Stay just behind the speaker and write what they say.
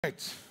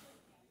Right.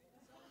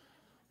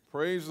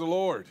 Praise the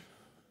Lord.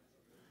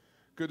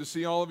 Good to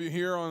see all of you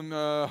here on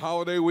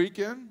holiday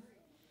weekend.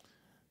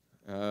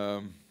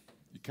 You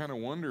kind of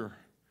wonder,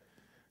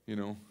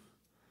 in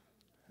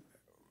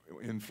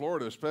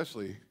Florida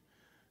especially,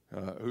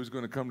 who's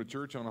going to come to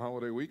church on a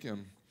holiday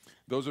weekend.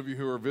 Those of you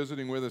who are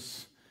visiting with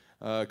us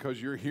because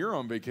you're here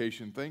on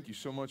vacation, thank you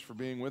so much for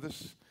being with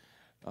us.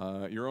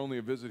 You're only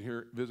a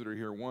visitor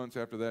here once.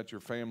 After that,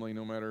 your family,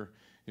 no matter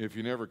if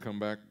you never come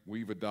back,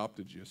 we've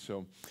adopted you.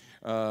 So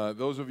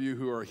those of you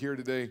who are here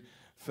today,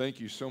 thank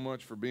you so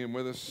much for being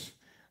with us.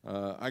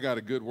 I got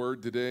a good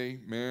word today.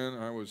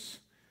 Man, I was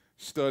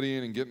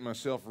studying and getting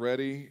myself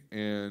ready,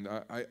 and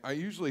I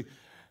usually,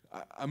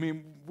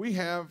 we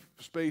have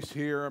space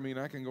here.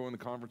 I can go in the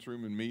conference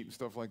room and meet and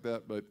stuff like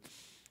that, but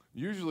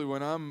usually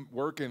when I'm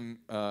working,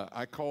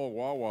 I call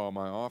Wawa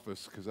my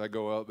office because I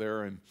go out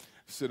there and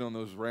sit on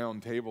those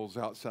round tables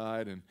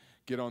outside and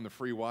get on the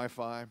free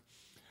Wi-Fi.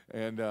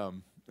 And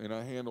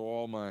I handle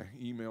all my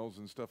emails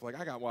and stuff. Like,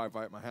 I got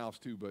Wi-Fi at my house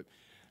too, but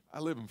I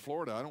live in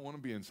Florida. I don't want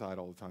to be inside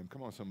all the time.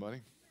 Come on,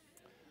 somebody.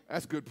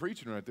 That's good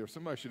preaching right there.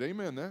 Somebody should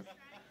amen that.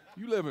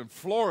 You live in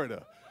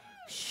Florida.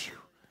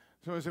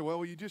 Somebody say,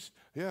 well,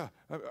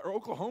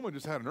 Oklahoma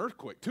just had an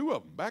earthquake. 2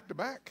 of them, back to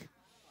back.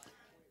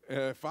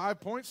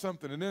 5 point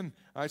something. And then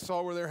I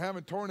saw where they're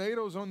having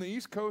tornadoes on the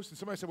East Coast. And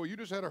somebody said, well, you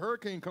just had a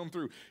hurricane come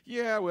through.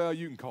 Yeah, well,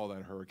 you can call that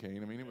a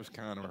hurricane. It was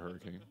kind of a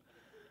hurricane.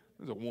 It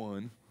was a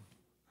 1.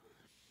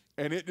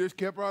 And it just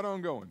kept right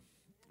on going.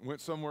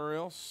 Went somewhere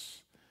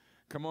else.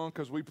 Come on,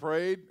 because we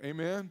prayed.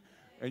 Amen.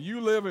 And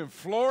you live in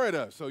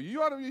Florida, so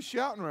you ought to be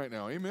shouting right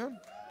now. Amen.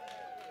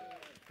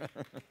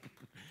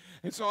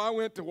 And so I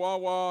went to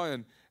Wawa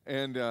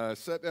and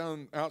sat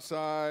down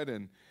outside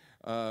and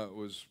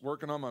was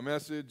working on my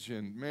message,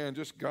 and, man,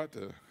 just got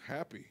to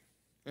happy.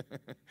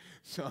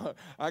 So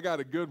I got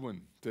a good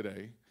one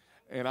today,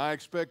 and I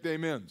expect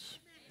amens.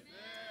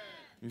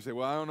 You say,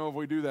 well, I don't know if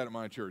we do that at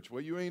my church. Well,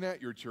 you ain't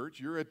at your church.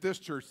 You're at this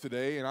church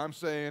today, and I'm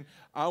saying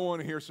I want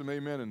to hear some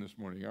amen in this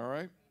morning, all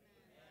right?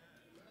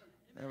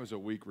 That was a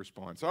weak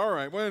response. All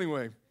right, well,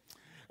 anyway,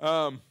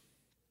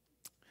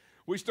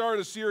 we started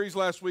a series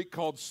last week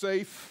called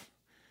Safe,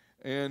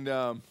 and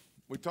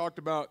we talked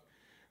about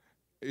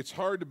it's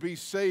hard to be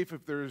safe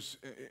if there's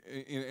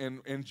and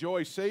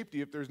enjoy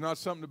safety if there's not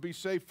something to be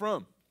safe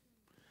from.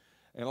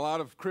 And a lot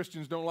of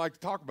Christians don't like to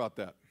talk about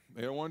that.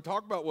 They don't want to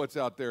talk about what's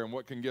out there and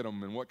what can get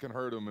them and what can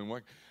hurt them and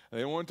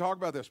they don't want to talk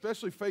about that,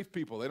 especially faith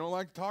people. They don't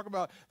like to talk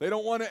about, they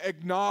don't want to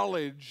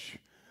acknowledge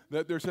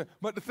that there's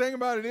but the thing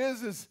about it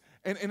is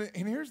and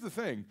here's the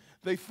thing.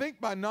 They think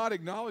by not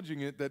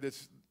acknowledging it that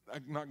it's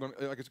not going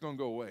it's going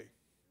to go away.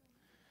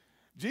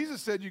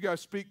 Jesus said you guys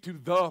speak to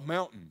the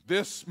mountain,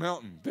 this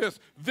mountain,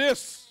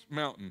 this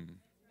mountain.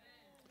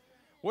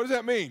 What does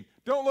that mean?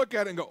 Don't look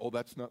at it and go, oh,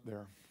 that's not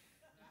there.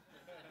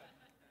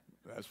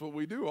 That's what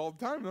we do all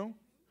the time, though.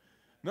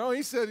 No,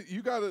 he said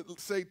you got to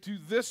say to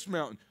this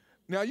mountain.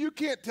 Now you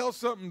can't tell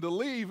something to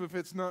leave if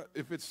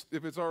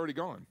it's already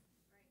gone.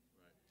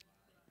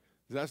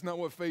 That's not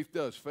what faith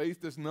does. Faith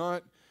does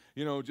not,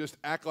 just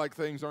act like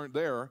things aren't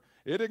there.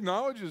 It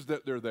acknowledges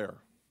that they're there.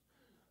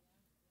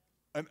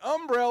 An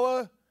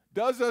umbrella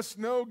does us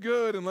no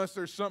good unless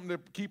there's something to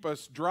keep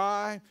us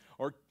dry,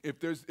 or if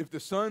the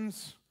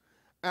sun's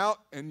out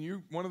and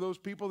you one of those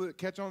people that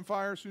catch on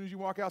fire as soon as you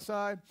walk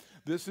outside,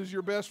 this is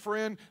your best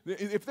friend.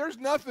 If there's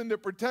nothing to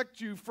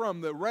protect you from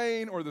the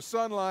rain or the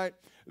sunlight,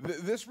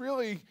 this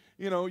really,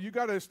 you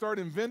got to start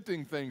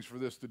inventing things for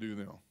this to do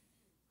now.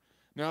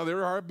 Now,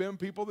 there have been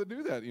people that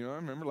do that. I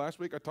remember last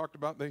week I talked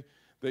about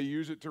they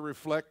use it to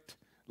reflect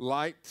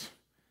light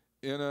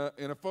in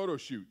a photo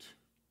shoot.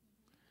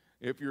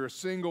 If you're a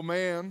single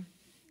man,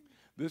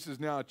 this is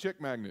now a chick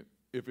magnet.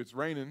 If it's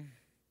raining,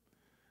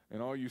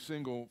 and all you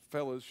single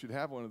fellas should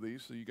have one of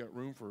these so you got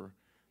room for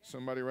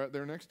somebody right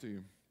there next to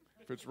you.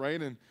 If it's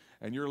raining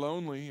and you're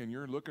lonely and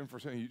you're looking for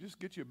something, you just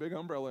get you a big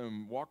umbrella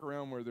and walk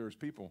around where there's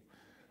people.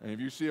 And if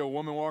you see a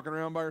woman walking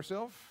around by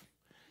herself,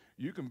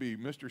 you can be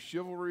Mr.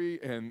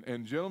 Chivalry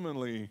and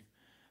gentlemanly,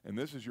 and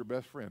this is your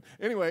best friend.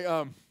 Anyway,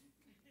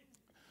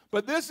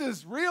 but this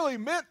is really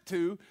meant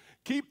to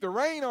keep the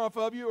rain off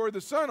of you or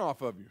the sun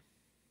off of you.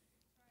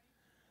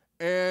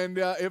 And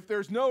if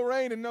there's no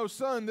rain and no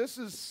sun, this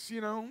is,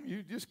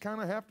 you just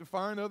kind of have to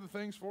find other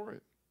things for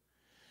it.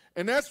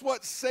 And that's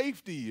what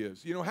safety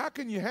is. How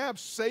can you have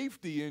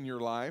safety in your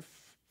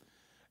life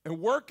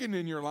and working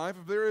in your life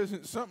if there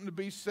isn't something to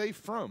be safe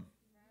from?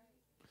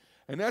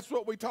 And that's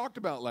what we talked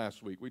about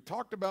last week. We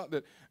talked about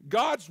that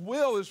God's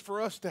will is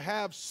for us to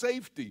have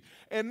safety.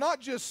 And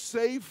not just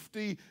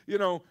safety,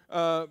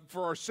 for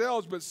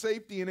ourselves, but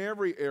safety in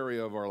every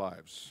area of our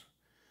lives.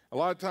 A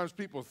lot of times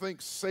people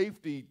think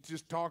safety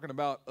just talking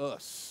about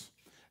us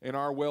and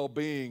our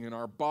well-being and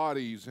our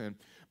bodies.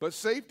 But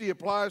safety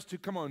applies to,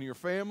 your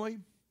family,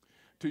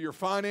 to your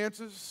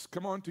finances,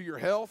 to your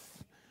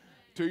health,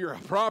 to your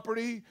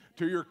property,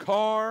 to your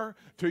car,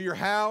 to your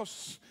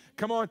house.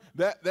 Come on,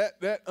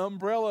 that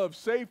umbrella of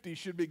safety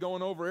should be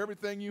going over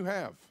everything you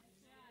have.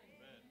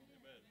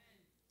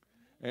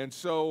 Amen. And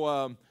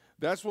so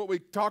That's what we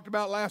talked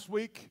about last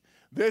week.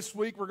 This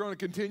week we're going to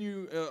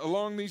continue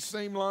along these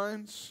same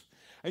lines.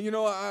 And you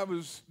know, I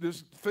was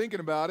just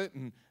thinking about it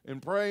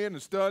and praying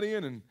and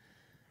studying and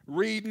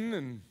reading.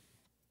 And,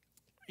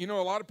 you know,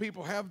 a lot of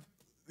people have,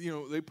 you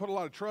know, they put a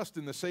lot of trust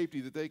in the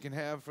safety that they can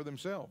have for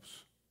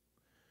themselves.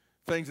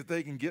 Things that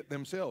they can get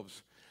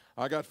themselves.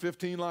 I got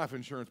 15 life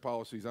insurance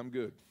policies. I'm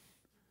good.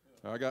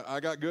 I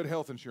got good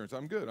health insurance.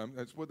 I'm good.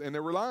 And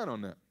they're relying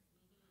on that.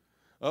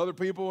 Other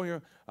people, you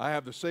know, I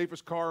have the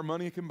safest car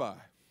money can buy.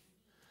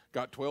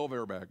 Got 12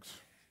 airbags.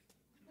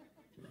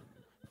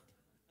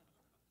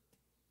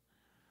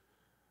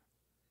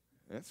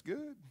 That's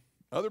good.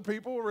 Other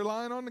people are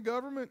relying on the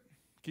government,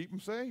 keep them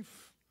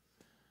safe.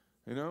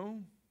 You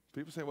know,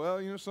 people say,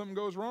 well, you know, something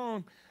goes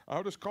wrong,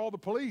 I'll just call the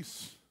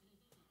police.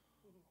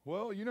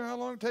 Well, you know how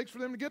long it takes for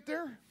them to get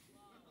there?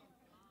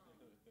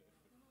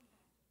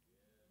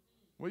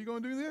 What are you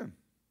going to do then?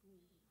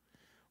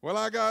 Well,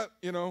 I got,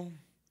 you know,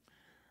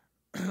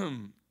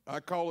 I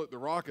call it the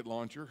rocket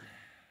launcher.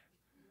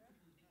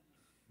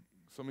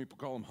 Some people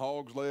call them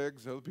hog's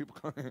legs. Other people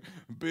call them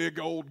big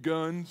old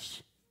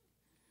guns.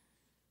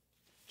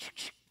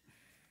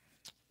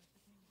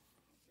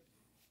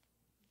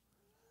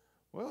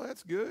 Well,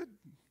 that's good.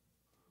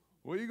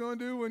 What are you going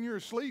to do when you're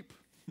asleep?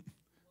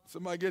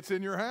 Somebody gets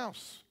in your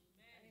house.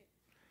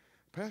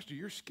 Pastor,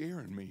 you're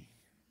scaring me.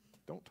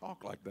 Don't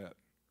talk like that.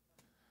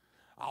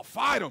 I'll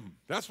fight them.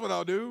 That's what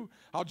I'll do.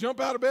 I'll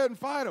jump out of bed and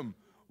fight them.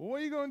 Well,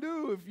 what are you going to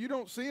do if you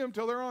don't see them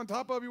till they're on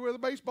top of you with a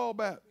baseball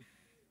bat?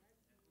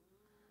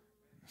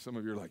 Some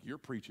of you are like, you're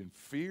preaching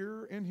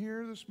fear in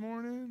here this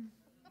morning?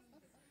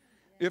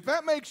 If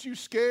that makes you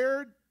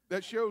scared,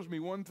 that shows me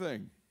one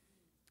thing.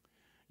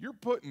 You're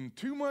putting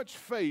too much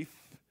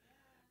faith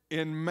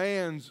in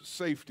man's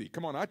safety.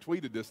 Come on, I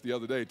tweeted this the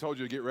other day. I told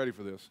you to get ready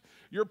for this.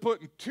 You're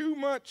putting too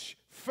much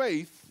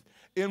faith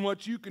in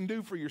what you can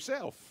do for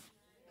yourself.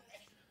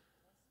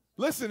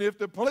 Listen, if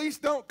the police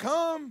don't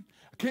come,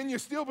 can you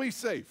still be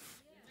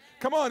safe?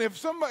 Come on, if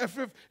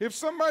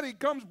somebody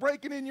comes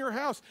breaking in your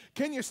house,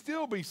 can you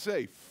still be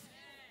safe?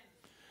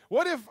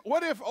 What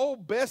if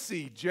old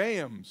Bessie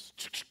jams?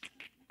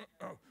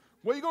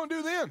 What are you going to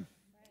do then?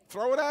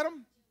 Throw it at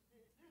them?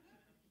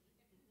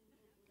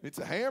 It's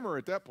a hammer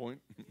at that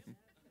point.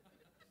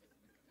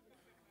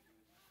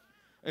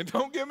 And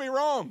don't get me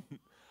wrong,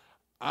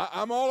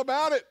 I'm all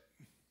about it.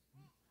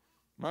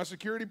 My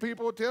security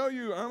people will tell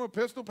you I'm a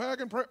pistol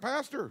packing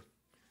pastor.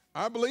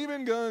 I believe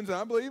in guns.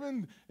 I believe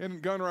in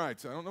gun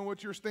rights. I don't know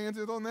what your stance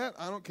is on that.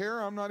 I don't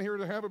care. I'm not here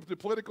to have a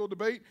political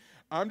debate.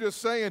 I'm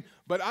just saying,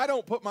 but I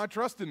don't put my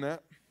trust in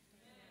that.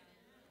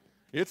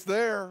 It's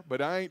there,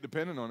 but I ain't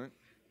dependent on it.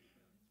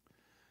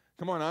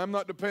 Come on, I'm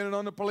not dependent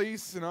on the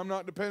police, and I'm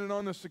not dependent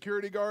on the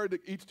security guard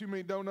that eats too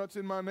many donuts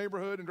in my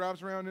neighborhood and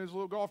drives around in his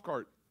little golf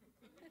cart.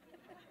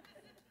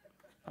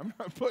 I'm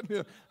not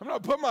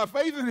putting my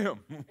faith in him.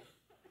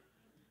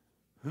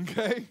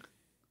 Okay?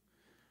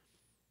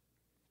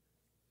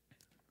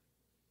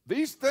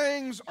 These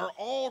things are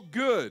all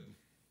good,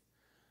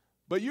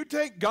 but you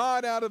take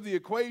God out of the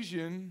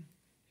equation,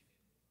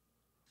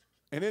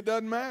 and it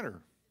doesn't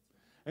matter.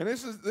 And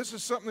this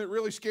is something that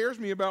really scares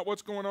me about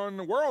what's going on in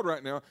the world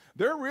right now.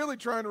 They're really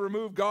trying to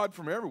remove God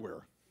from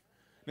everywhere.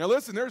 Now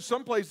listen, there's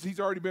some places he's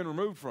already been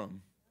removed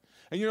from.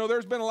 And you know,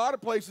 there's been a lot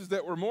of places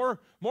that were more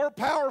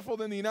powerful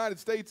than the United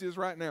States is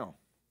right now.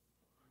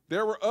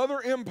 There were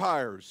other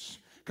empires,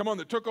 come on,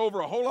 that took over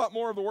a whole lot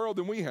more of the world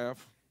than we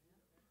have.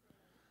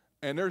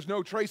 And there's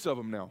no trace of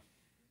them now.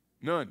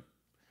 None.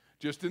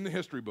 Just in the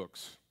history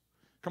books.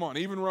 Come on,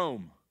 even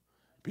Rome.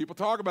 People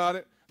talk about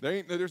it.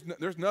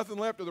 There's nothing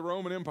left of the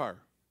Roman Empire.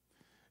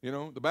 You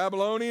know, the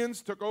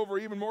Babylonians took over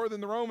even more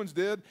than the Romans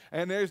did,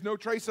 and there's no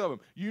trace of them.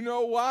 You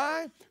know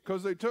why?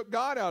 Because they took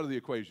God out of the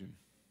equation.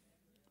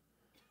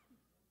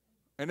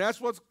 And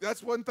that's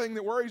one thing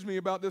that worries me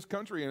about this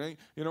country. And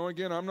you know,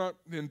 again, I'm not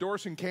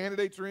endorsing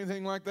candidates or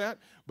anything like that.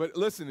 But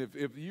listen,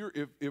 if you're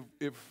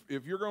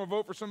going to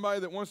vote for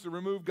somebody that wants to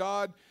remove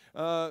God,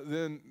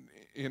 then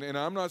and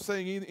I'm not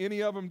saying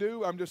any of them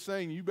do. I'm just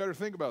saying you better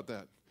think about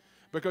that.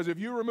 Because if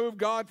you remove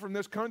God from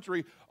this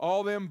country,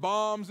 all them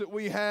bombs that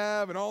we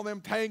have and all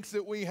them tanks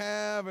that we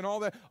have and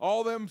all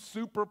them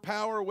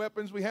superpower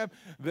weapons we have,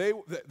 they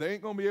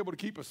ain't going to be able to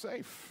keep us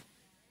safe.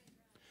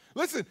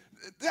 Listen,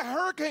 the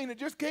hurricane that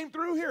just came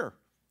through here,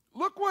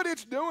 look what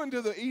it's doing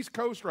to the East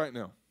Coast right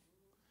now.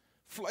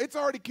 It's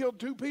already killed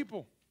 2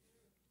 people.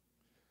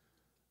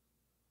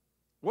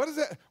 What is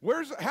that?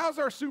 How's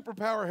our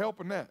superpower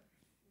helping that?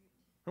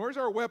 Where's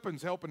our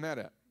weapons helping that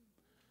at?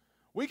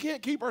 We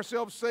can't keep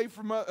ourselves safe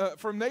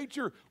from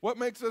nature. What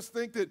makes us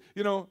think that,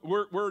 you know,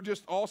 we're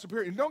just all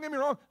superior? And don't get me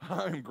wrong,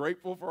 I'm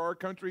grateful for our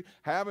country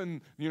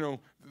having, you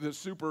know, the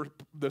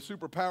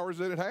superpowers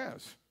that it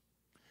has.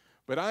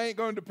 But I ain't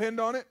going to depend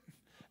on it,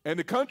 and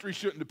the country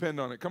shouldn't depend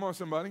on it. Come on,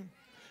 somebody.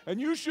 And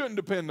you shouldn't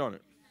depend on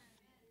it.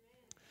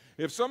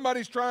 If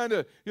somebody's trying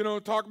to,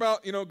 talk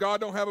about, God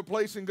don't have a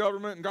place in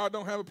government and God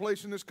don't have a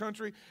place in this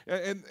country,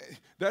 and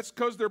that's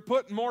because they're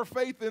putting more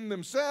faith in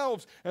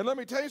themselves. And let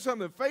me tell you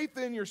something, faith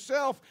in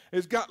yourself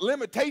has got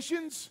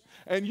limitations,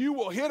 and you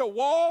will hit a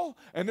wall,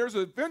 and there's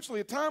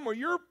eventually a time where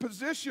your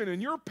position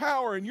and your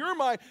power and your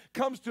might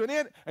comes to an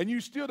end, and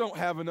you still don't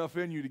have enough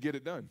in you to get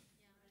it done.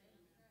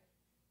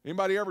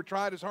 Anybody ever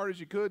tried as hard as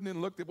you could and then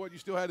looked at what you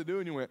still had to do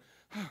and you went,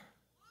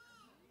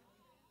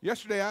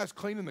 Yesterday I was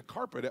cleaning the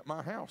carpet at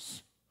my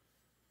house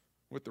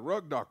with the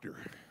rug doctor.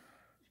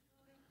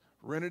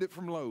 Rented it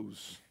from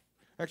Lowe's.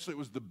 Actually, it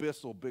was the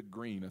Bissell Big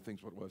Green, I think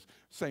is what it was.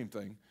 Same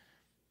thing.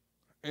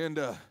 And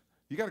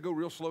you got to go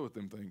real slow with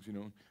them things,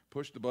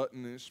 Push the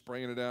button and it's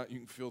spraying it out. You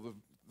can feel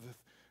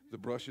the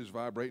brushes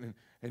vibrating.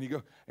 And you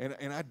go,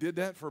 and I did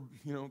that for,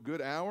 a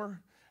good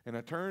hour. And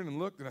I turned and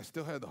looked, and I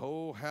still had the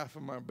whole half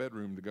of my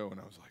bedroom to go. And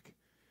I was like,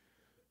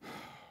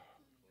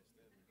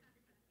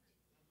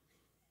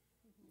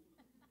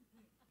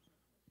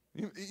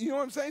 You know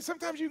what I'm saying?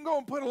 Sometimes you can go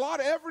and put a lot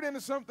of effort into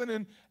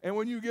something, and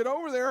when you get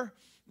over there,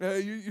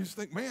 you just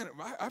think, man,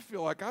 I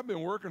feel like I've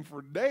been working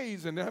for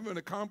days and haven't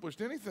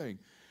accomplished anything.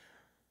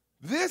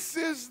 This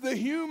is the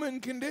human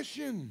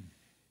condition.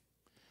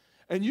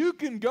 And you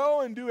can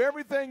go and do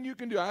everything you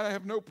can do. I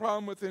have no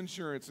problem with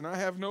insurance, and I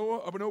have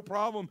no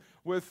problem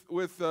with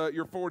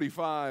your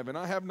 45, and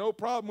I have no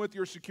problem with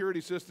your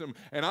security system,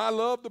 and I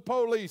love the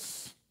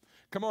police.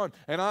 Come on,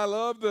 and I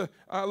love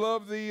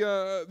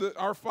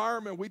our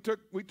firemen. We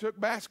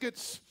took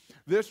baskets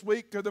this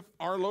week to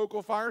our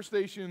local fire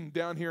station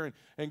down here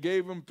and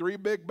gave them 3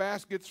 big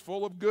baskets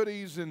full of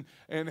goodies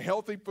and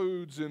healthy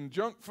foods and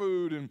junk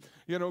food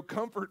and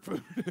comfort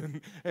food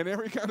and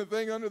every kind of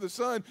thing under the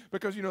sun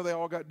because they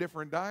all got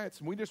different diets,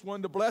 and we just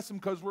wanted to bless them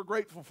because we're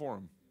grateful for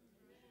them.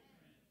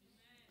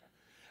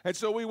 And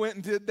so we went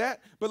and did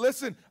that. But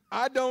listen,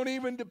 I don't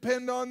even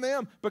depend on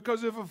them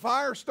because if a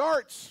fire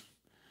starts,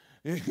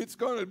 it's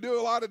going to do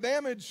a lot of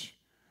damage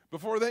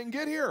before they can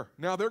get here.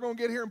 Now, they're going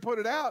to get here and put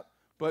it out,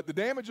 but the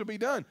damage will be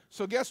done.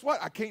 So guess what?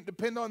 I can't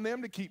depend on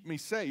them to keep me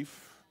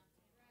safe.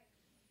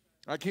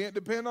 I can't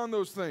depend on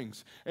those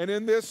things. And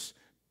in this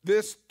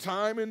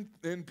time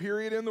and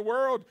period in the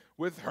world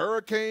with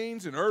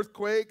hurricanes and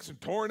earthquakes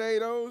and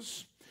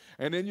tornadoes,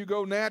 and then you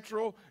go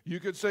natural, you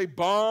could say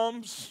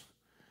bombs,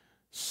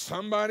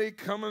 somebody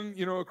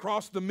coming,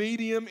 across the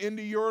medium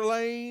into your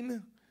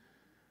lane,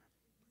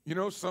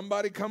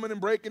 somebody coming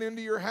and breaking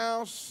into your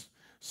house,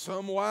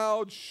 some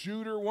wild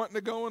shooter wanting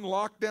to go and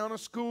lock down a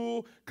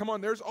school. Come on,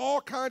 there's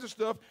all kinds of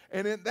stuff.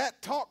 And then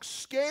that talk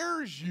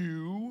scares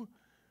you.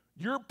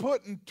 You're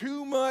putting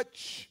too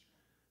much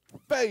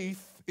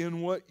faith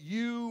in what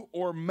you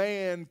or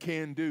man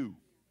can do.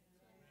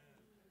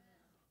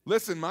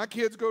 Listen, my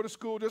kids go to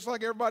school just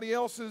like everybody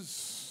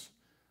else's.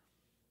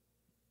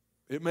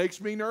 It makes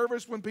me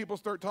nervous when people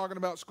start talking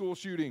about school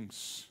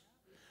shootings.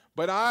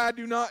 But I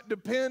do not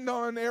depend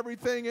on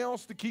everything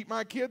else to keep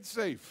my kids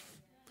safe.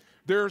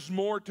 There's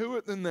more to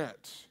it than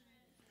that.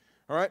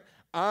 All right?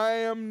 I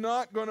am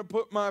not going to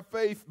put my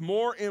faith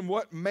more in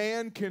what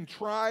man can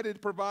try to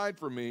provide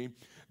for me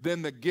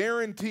than the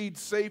guaranteed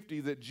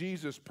safety that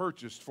Jesus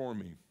purchased for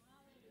me.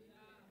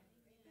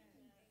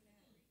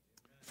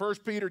 1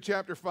 Peter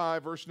chapter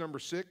 5, verse number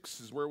 6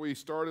 is where we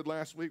started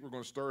last week. We're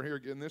going to start here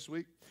again this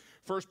week.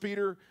 1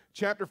 Peter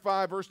chapter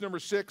 5, verse number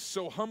 6,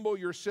 so humble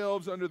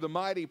yourselves under the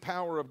mighty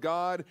power of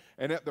God,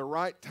 and at the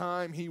right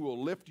time he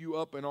will lift you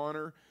up in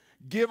honor.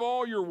 Give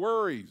all your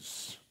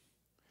worries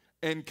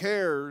and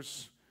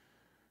cares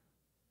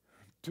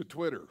to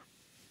Twitter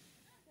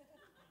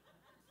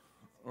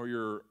or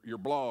your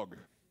blog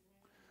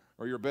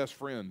or your best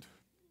friend.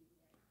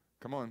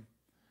 Come on.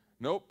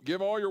 Nope.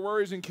 Give all your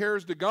worries and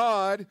cares to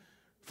God,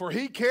 for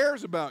he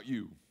cares about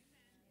you.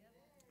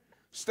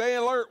 Stay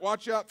alert.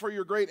 Watch out for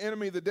your great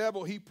enemy, the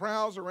devil. He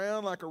prowls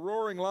around like a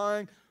roaring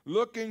lion,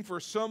 looking for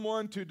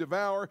someone to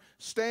devour.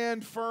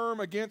 Stand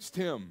firm against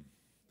him.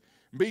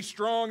 Be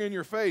strong in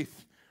your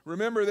faith.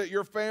 Remember that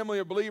your family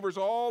of believers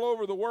all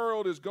over the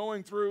world is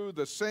going through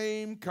the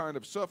same kind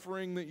of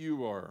suffering that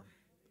you are.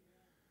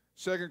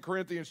 2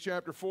 Corinthians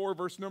chapter 4,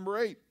 verse number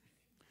 8.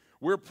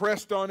 We're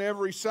pressed on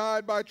every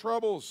side by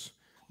troubles,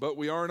 but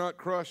we are not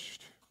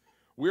crushed.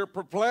 We're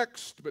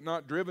perplexed, but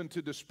not driven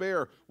to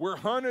despair. We're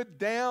hunted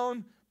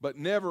down, but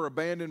never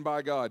abandoned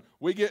by God.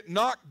 We get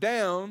knocked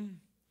down,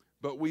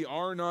 but we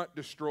are not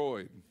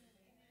destroyed.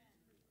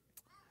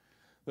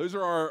 Those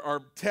are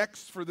our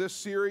texts for this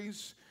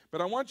series.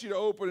 But I want you to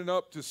open it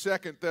up to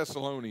 2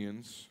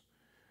 Thessalonians,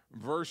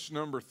 verse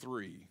number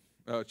 3.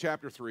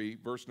 Chapter 3,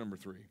 verse number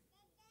 3.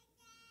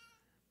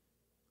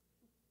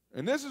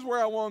 And this is where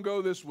I want to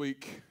go this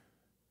week.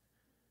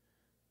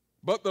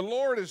 But the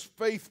Lord is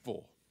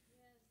faithful,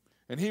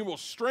 and he will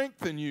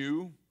strengthen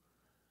you.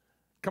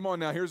 Come on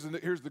now, here's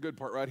the good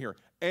part right here.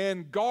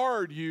 And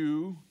guard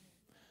you.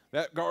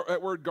 That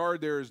word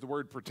guard there is the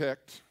word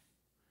protect.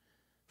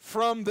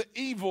 From the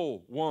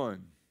evil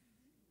one.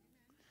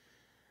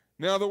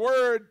 Now the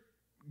word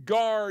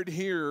guard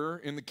here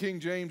in the King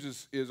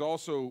James is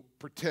also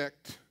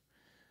protect.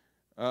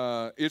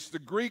 It's the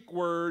Greek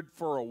word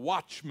for a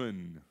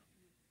watchman.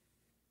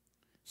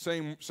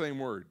 Same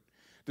word.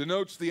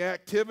 Denotes the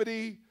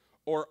activity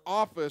or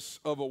office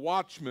of a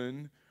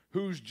watchman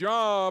whose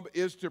job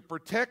is to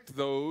protect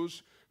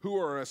those who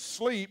are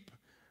asleep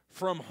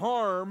from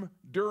harm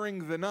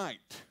during the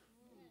night.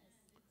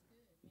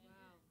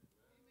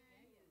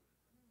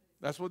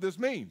 That's what this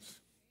means.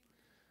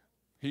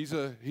 He's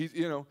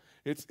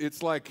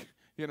it's like,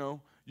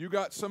 you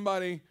got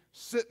somebody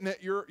sitting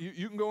at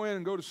you can go in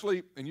and go to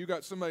sleep, and you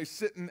got somebody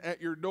sitting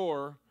at your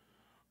door,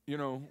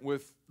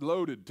 with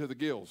loaded to the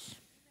gills.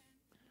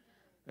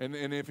 And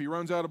if he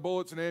runs out of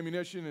bullets and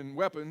ammunition and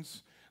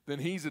weapons, then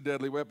he's a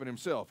deadly weapon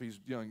himself. He's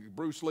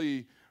Bruce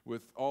Lee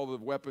with all the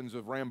weapons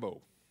of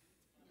Rambo.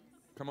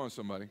 Come on,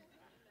 somebody.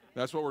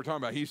 That's what we're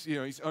talking about.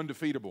 He's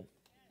undefeatable.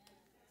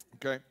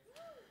 Okay?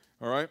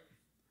 All right?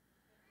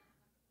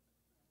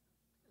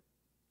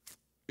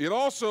 It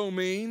also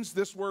means,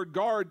 this word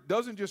guard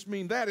doesn't just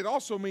mean that. It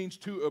also means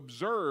to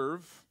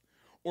observe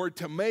or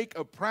to make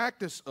a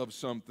practice of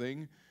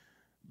something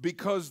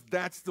because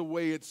that's the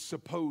way it's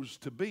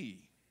supposed to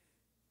be.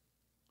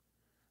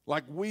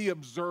 Like we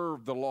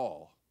observe the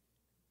law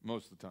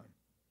most of the time.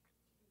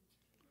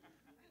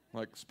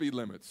 Like speed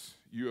limits.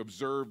 You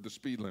observe the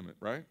speed limit,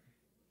 right?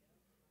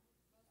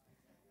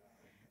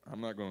 I'm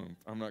not going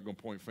to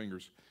point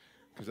fingers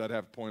because I'd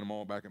have to point them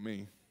all back at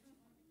me.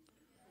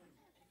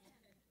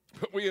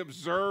 But we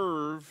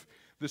observe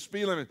the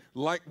speed limit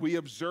like we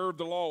observe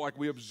the law, like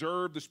we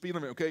observe the speed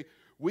limit, okay?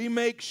 We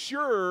make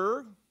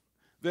sure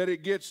that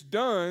it gets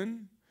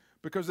done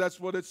because that's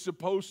what it's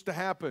supposed to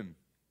happen.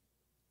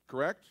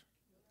 Correct?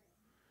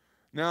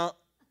 Now,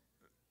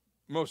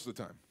 most of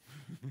the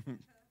time.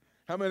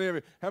 How many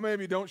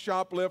of you don't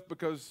shoplift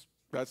because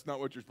that's not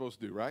what you're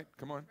supposed to do, right?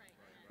 Come on. Right.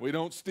 We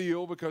don't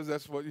steal because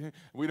that's what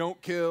we don't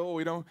kill,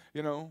 we don't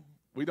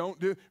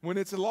do. When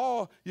it's a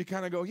law, you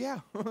kind of go, yeah,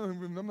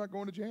 I'm not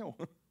going to jail.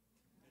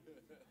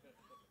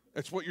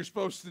 That's what you're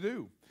supposed to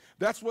do.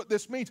 That's what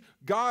this means.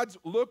 God's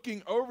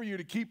looking over you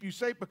to keep you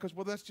safe because,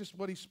 well, that's just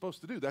what he's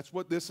supposed to do. That's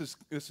what this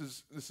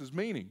is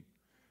meaning.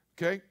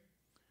 Okay?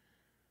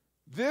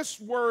 This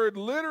word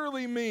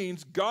literally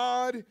means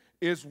God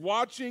is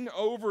watching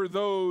over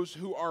those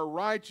who are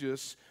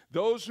righteous,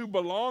 those who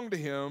belong to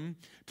him,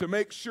 to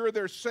make sure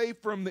they're safe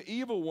from the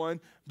evil one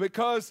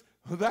because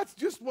that's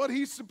just what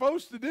he's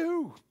supposed to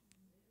do.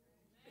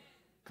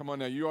 Come on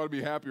now, you ought to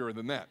be happier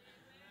than that.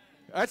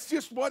 That's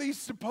just what he's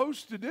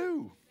supposed to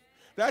do.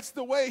 That's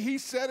the way he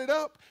set it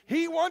up.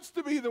 He wants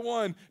to be the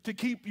one to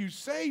keep you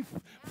safe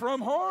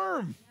from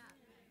harm.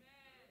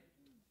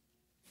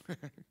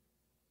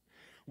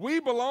 We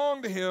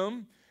belong to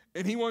him,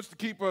 and he wants to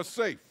keep us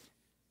safe.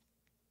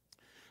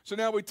 So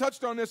now we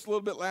touched on this a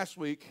little bit last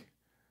week,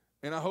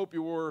 and I hope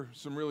you wore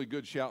some really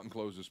good shouting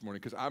clothes this morning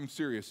because I'm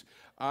serious.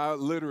 I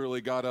literally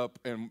got up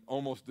and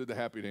almost did the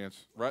happy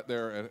dance right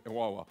there at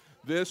Wawa.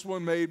 This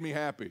one made me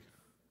happy.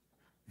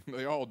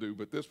 They all do,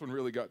 but this one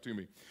really got to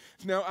me.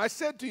 Now, I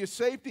said to you,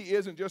 safety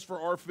isn't just for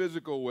our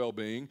physical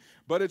well-being,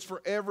 but it's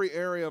for every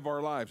area of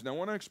our lives. Now, I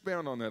want to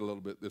expound on that a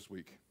little bit this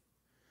week.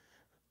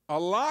 A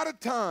lot of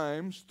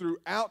times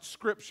throughout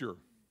Scripture,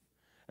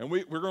 and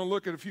we're going to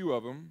look at a few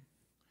of them,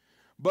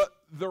 but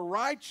the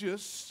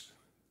righteous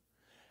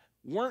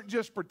weren't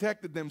just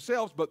protected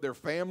themselves, but their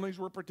families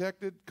were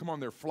protected. Come on,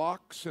 their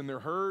flocks and their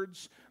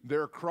herds,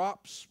 their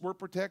crops were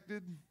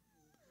protected.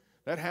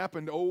 That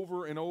happened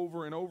over and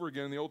over and over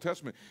again in the Old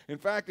Testament. In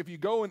fact, if you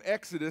go in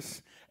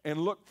Exodus and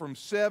look from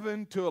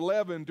 7 to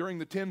 11 during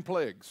the 10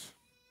 plagues,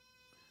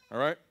 all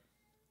right?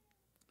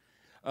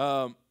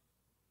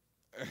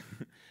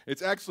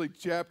 It's actually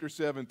chapter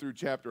 7 through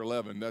chapter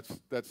 11.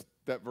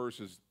 That verse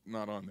is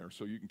not on there,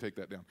 so you can take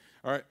that down.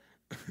 All right?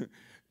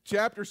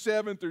 Chapter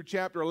 7 through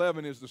chapter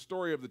 11 is the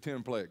story of the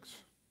 10 plagues,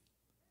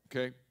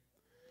 okay?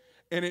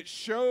 And it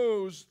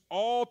shows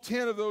all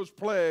 10 of those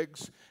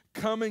plagues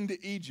coming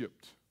to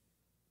Egypt.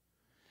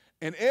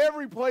 And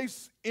every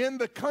place in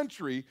the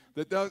country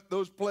that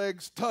those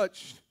plagues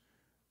touched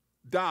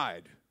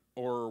died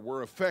or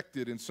were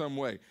affected in some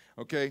way,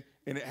 okay?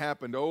 And it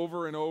happened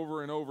over and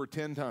over and over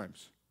 10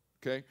 times,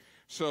 okay?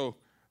 So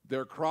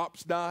their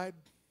crops died.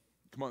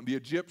 Come on, the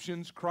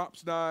Egyptians'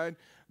 crops died.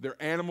 Their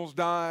animals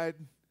died.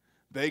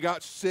 They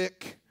got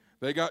sick.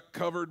 They got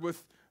covered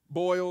with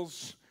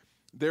boils.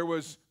 There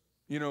was,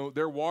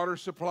 their water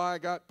supply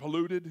got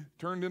polluted,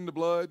 turned into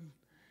blood.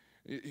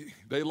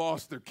 They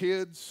lost their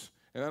kids.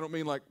 And I don't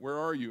mean like, where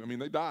are you? I mean,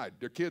 they died.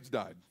 Their kids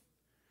died.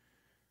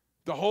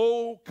 The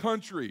whole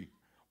country,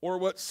 or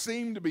what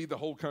seemed to be the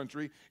whole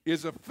country,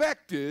 is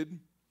affected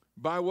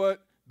by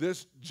what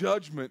this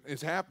judgment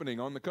is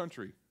happening on the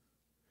country.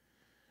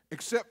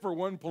 Except for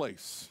one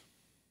place.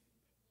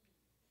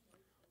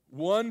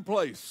 One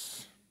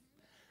place.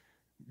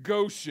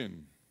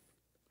 Goshen.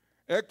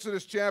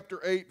 Exodus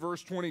chapter 8,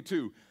 verse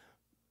 22.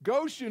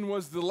 Goshen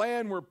was the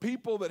land where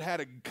people that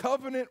had a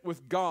covenant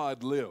with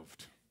God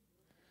lived.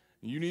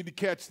 You need to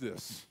catch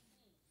this.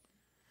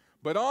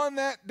 But on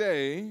that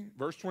day,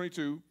 verse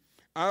 22,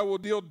 I will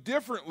deal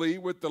differently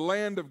with the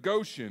land of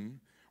Goshen,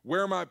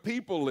 where my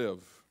people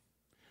live.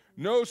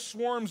 No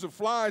swarms of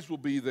flies will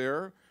be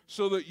there,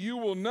 so that you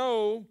will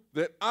know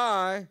that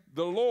I,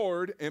 the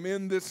Lord, am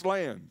in this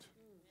land.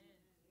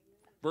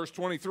 Verse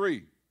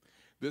 23.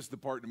 This is the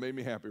part that made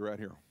me happy right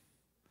here.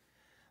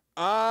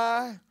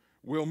 I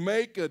will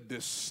make a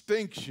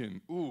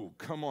distinction. Ooh,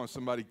 come on,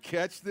 somebody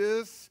catch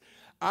this.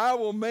 I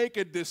will make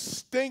a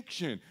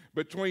distinction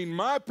between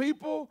my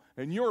people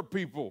and your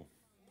people.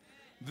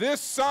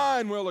 This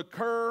sign will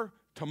occur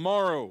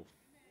tomorrow.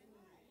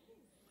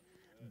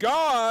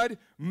 God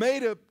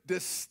made a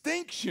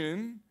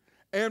distinction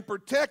and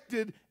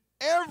protected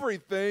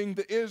everything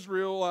the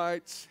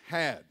Israelites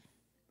had.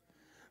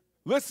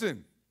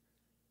 Listen,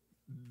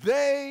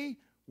 they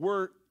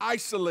were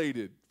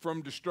isolated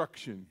from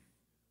destruction,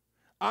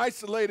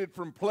 isolated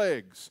from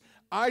plagues,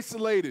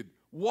 isolated.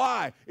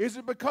 Why? Is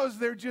it because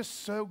they're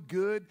just so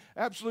good?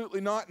 Absolutely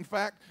not. In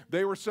fact,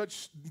 they were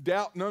such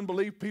doubt and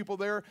unbelief people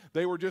there.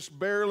 They were just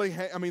barely,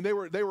 they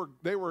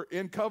were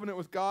in covenant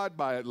with God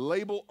by a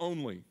label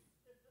only.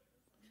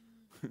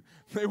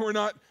 They were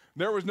not,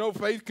 there was no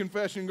faith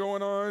confession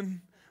going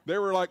on. They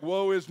were like,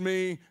 woe is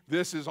me,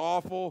 this is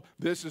awful,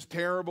 this is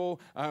terrible,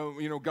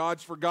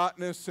 God's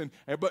forgotten us.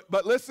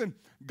 But listen,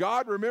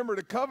 God remembered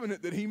a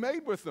covenant that he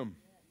made with them.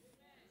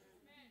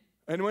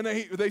 And when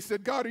they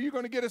said, God, are you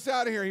going to get us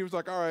out of here? He was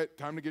like, all right,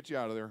 time to get you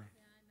out of there.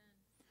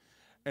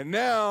 And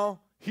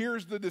now,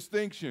 here's the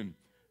distinction.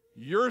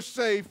 You're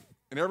safe,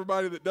 and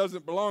everybody that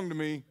doesn't belong to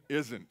me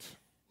isn't.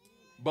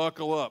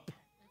 Buckle up.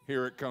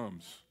 Here it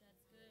comes.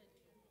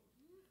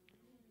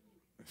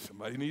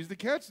 Somebody needs to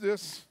catch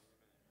this.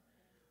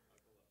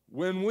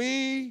 When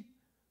we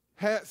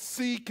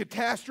see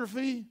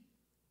catastrophe,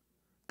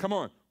 come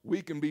on,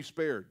 we can be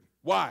spared.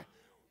 Why?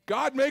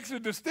 God makes a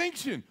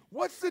distinction.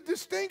 What's the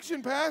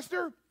distinction,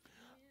 Pastor?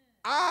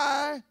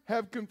 I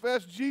have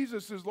confessed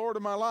Jesus as Lord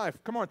of my life.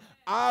 Come on,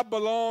 I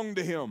belong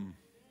to him.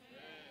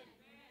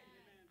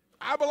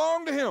 I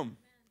belong to him.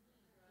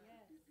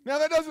 Now,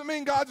 that doesn't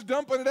mean God's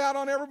dumping it out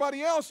on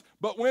everybody else,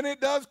 but when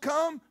it does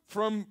come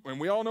from, and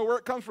we all know where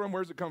it comes from,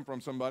 where's it come from,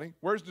 somebody?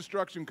 Where's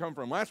destruction come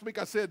from? Last week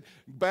I said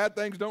bad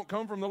things don't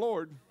come from the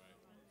Lord.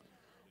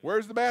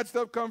 Where's the bad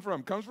stuff come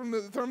from? Comes from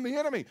the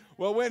enemy.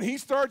 Well, when he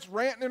starts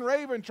ranting and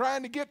raving,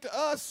 trying to get to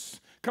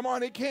us, come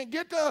on, it can't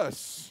get to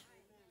us.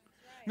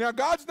 Now,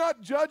 God's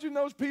not judging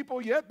those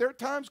people yet. Their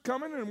time's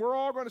coming, and we're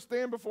all going to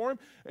stand before him,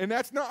 and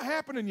that's not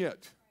happening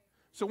yet.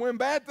 So when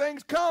bad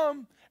things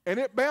come, and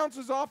it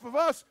bounces off of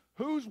us,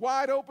 who's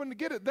wide open to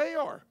get it? They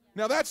are.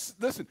 Now,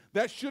 listen,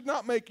 that should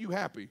not make you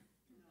happy.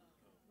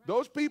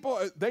 Those people,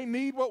 they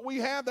need what we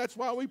have. That's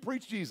why we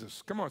preach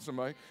Jesus. Come on,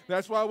 somebody.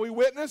 That's why we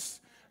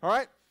witness, all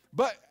right?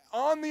 But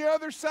on the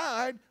other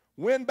side,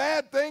 when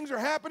bad things are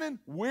happening,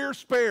 we're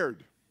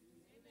spared.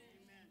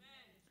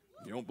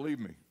 You don't believe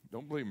me?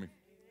 Don't believe me.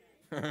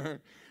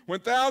 When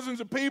thousands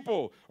of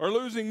people are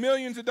losing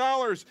millions of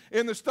dollars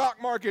in the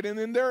stock market and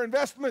in their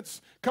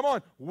investments, come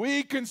on,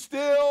 we can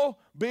still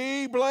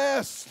be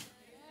blessed.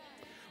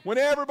 When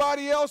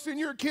everybody else in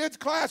your kid's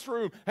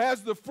classroom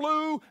has the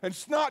flu and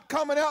snot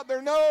coming out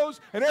their nose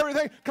and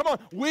everything, come on,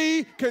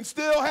 we can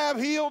still have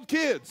healed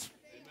kids.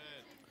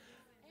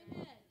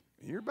 Amen.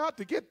 You're about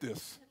to get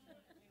this.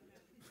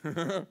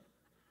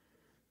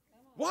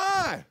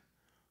 Why?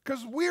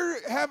 Because we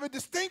have a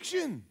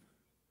distinction.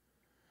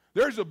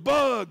 There's a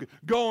bug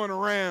going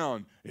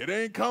around. It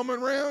ain't coming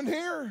around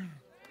here.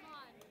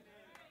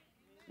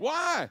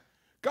 Why?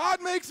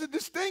 God makes a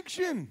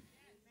distinction.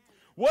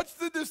 What's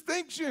the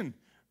distinction?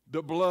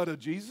 The blood of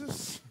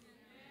Jesus.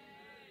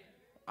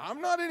 I'm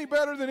not any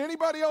better than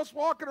anybody else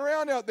walking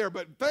around out there,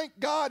 but thank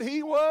God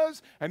he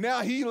was, and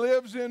now he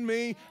lives in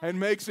me and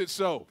makes it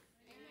so.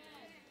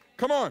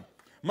 Come on.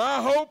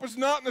 My hope is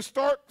not in the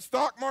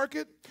stock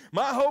market.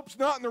 My hope's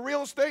not in the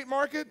real estate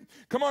market.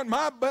 Come on,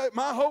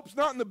 my hope's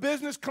not in the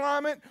business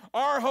climate.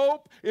 Our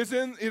hope is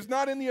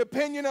not in the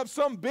opinion of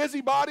some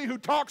busybody who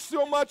talks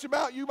so much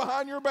about you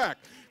behind your back.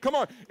 Come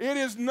on, it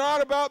is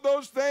not about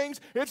those things.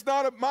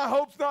 My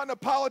hope's not in a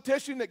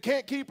politician that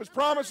can't keep his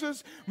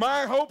promises.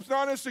 My hope's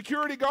not in a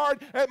security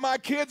guard at my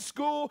kid's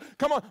school.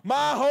 Come on,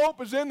 my hope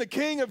is in the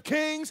King of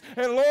Kings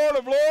and Lord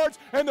of Lords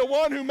and the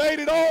one who made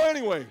it all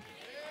anyway.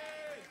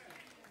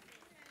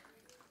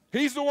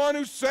 He's the one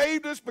who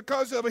saved us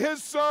because of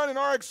his son and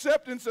our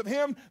acceptance of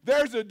him.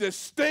 There's a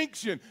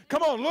distinction.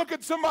 Come on, look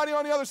at somebody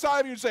on the other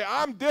side of you and say,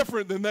 I'm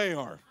different than they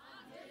are.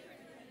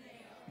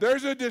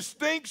 There's a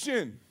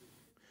distinction.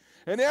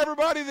 And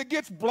everybody that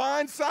gets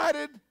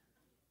blindsided,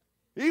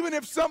 even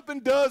if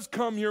something does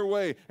come your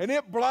way and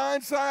it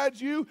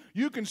blindsides you,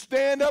 you can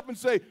stand up and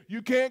say,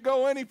 you can't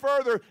go any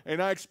further, and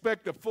I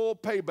expect a full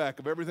payback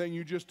of everything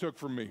you just took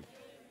from me.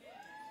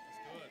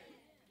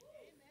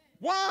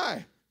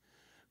 Why?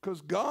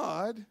 Because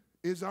God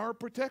is our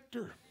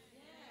protector.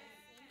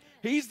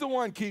 He's the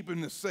one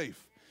keeping us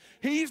safe.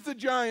 He's the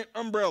giant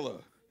umbrella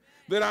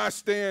that I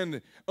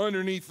stand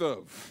underneath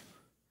of.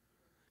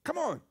 Come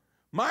on.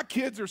 My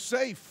kids are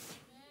safe.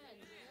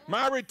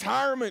 My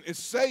retirement is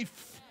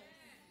safe.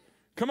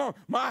 Come on.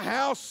 My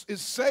house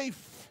is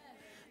safe.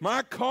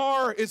 My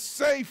car is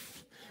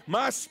safe.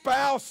 My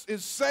spouse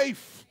is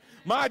safe.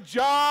 My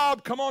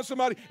job, come on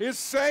somebody, is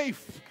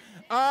safe.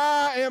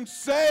 I am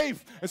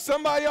safe. And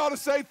somebody ought to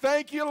say,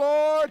 thank you,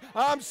 Lord,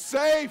 I'm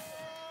safe.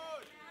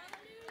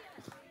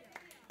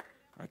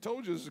 I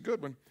told you this is a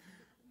good one.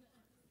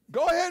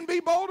 Go ahead and be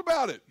bold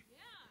about it.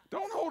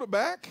 Don't hold it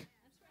back.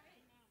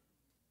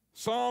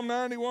 Psalm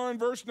 91,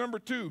 verse number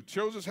 2,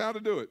 shows us how to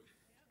do it.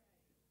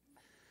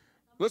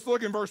 Let's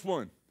look in verse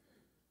 1.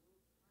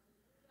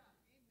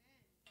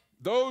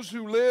 Those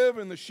who live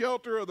in the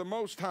shelter of the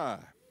Most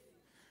High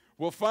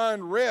will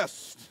find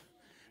rest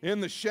in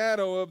the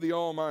shadow of the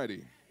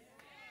Almighty.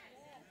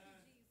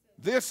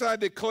 This I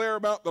declare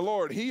about the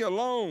Lord. He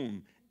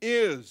alone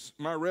is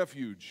my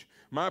refuge,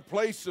 my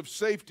place of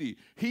safety.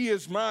 He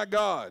is my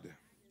God,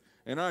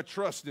 and I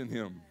trust in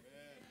him.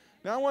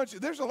 Now I want you,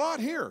 there's a lot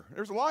here.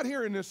 There's a lot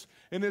here in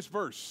this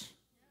verse.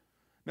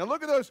 Now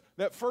look at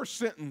that first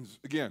sentence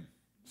again.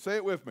 Say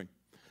it with me.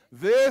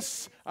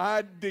 This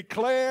I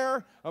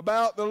declare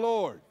about the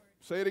Lord.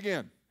 Say it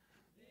again.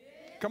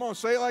 Come on,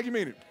 say it like you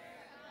mean it.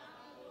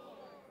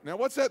 Now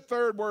what's that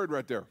third word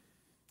right there?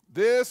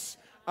 This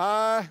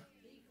I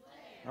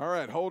declare. All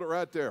right, hold it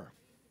right there.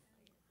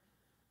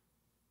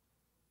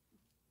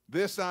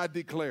 This I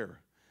declare.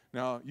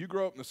 Now, you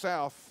grow up in the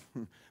South,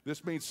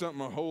 this means something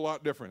a whole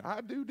lot different.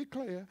 I do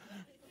declare.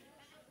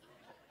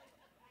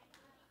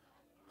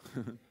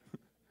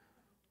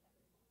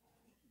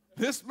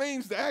 This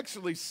means to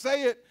actually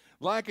say it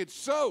like it's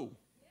so.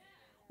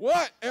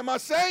 What am I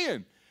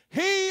saying?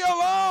 He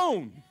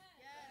alone.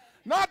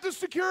 Not the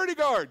security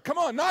guard. Come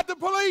on, not the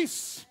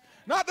police.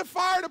 Not the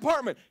fire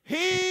department.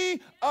 He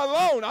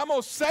alone. I'm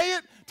going to say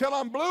it till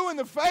I'm blue in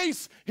the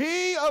face.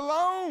 He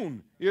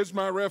alone is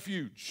my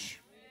refuge.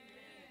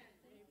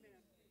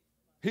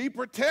 He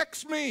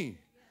protects me.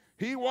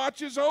 He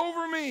watches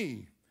over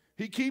me.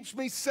 He keeps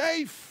me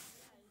safe.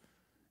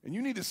 And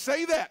you need to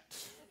say that.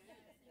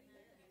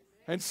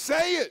 And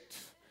say it.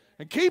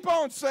 And keep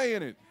on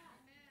saying it.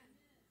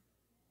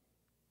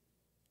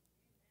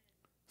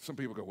 Some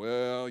people go,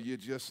 well, you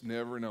just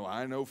never know.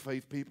 I know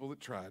faith people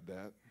that tried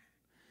that.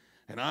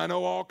 And I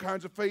know all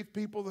kinds of faith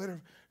people that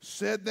have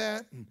said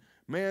that. And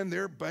man,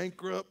 they're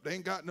bankrupt. They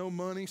ain't got no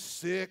money,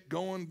 sick,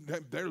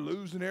 they're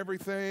losing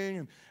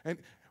everything. And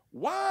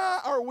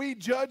why are we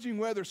judging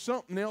whether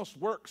something else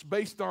works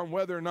based on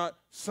whether or not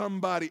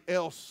somebody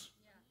else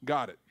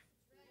got it?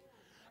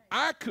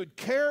 I could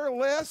care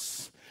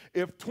less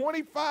if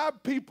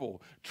 25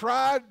 people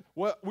tried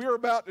what we're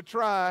about to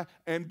try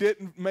and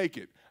didn't make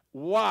it.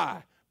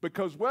 Why?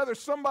 Because whether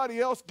somebody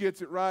else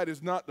gets it right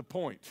is not the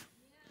point.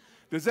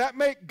 Does that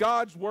make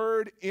God's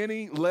word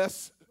any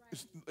less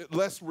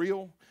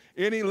real,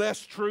 any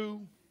less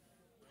true?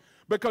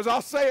 Because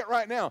I'll say it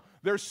right now,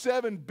 there's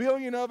 7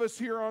 billion of us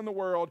here on the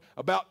world,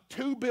 about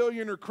 2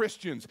 billion are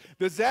Christians.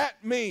 Does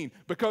that mean,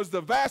 because the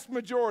vast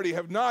majority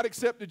have not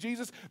accepted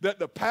Jesus, that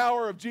the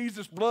power of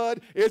Jesus'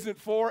 blood isn't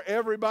for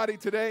everybody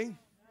today?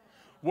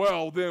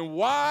 Well, then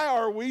why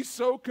are we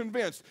so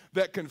convinced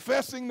that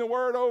confessing the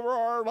word over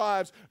our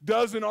lives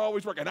doesn't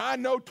always work? And I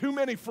know too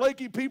many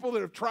flaky people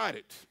that have tried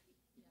it.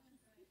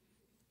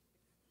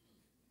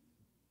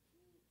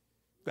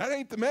 That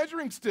ain't the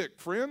measuring stick,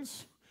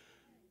 friends.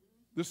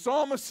 The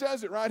psalmist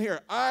says it right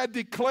here. I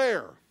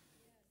declare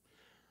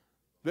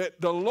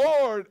that the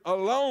Lord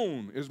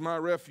alone is my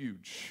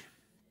refuge.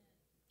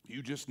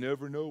 You just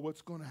never know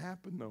what's going to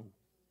happen, though.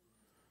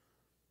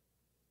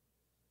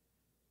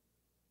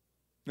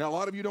 Now, a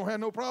lot of you don't have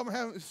no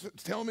problem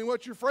telling me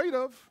what you're afraid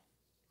of.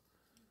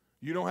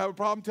 You don't have a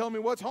problem telling me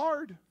what's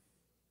hard.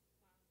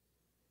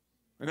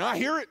 And I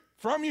hear it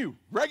from you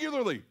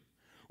regularly.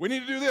 We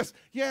need to do this.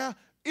 Yeah,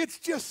 it's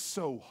just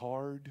so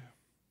hard.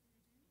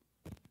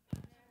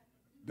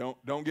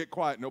 Don't get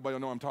quiet. Nobody will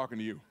know I'm talking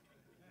to you.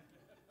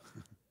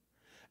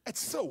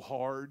 It's so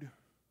hard.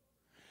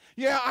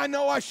 Yeah, I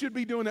know I should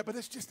be doing that, but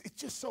it's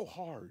just so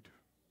hard.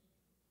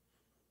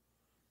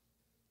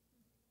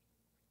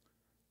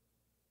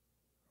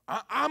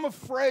 I'm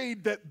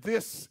afraid that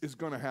this is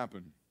going to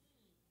happen.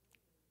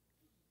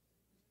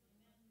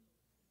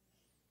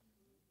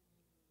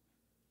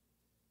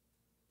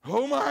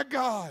 Oh my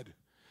God,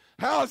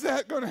 how is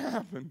that going to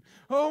happen?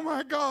 Oh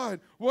my God,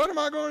 what am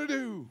I going to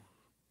do?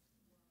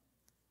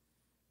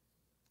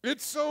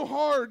 It's so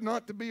hard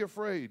not to be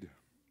afraid.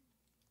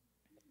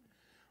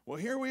 Well,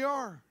 here we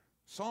are.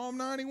 Psalm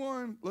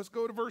 91. Let's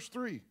go to verse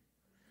 3.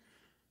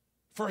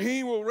 For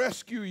he will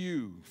rescue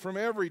you from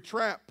every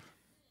trap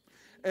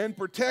and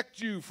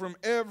protect you from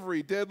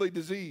every deadly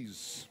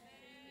disease.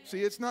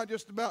 See, it's not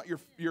just about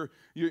your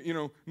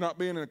not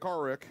being in a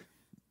car wreck,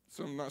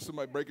 not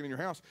somebody breaking in your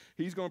house.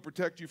 He's going to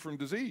protect you from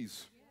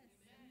disease.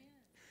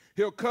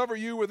 He'll cover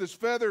you with his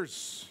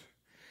feathers.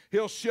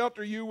 He'll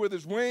shelter you with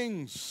his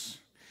wings.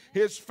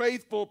 His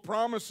faithful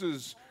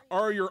promises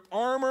are your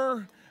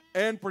armor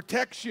and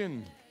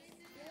protection.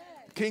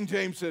 King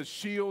James says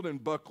shield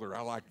and buckler.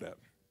 I like that.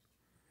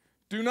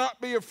 Do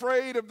not be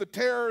afraid of the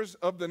terrors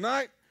of the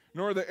night,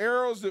 nor the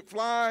arrows that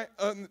fly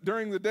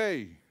during the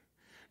day.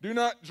 Do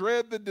not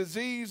dread the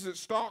disease that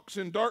stalks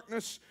in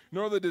darkness,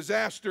 nor the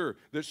disaster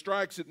that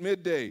strikes at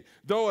midday.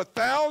 Though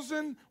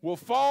 1,000 will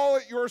fall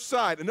at your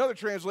side. Another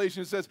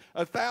translation says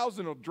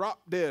 1,000 will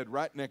drop dead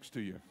right next to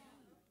you.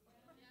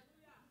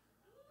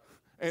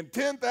 And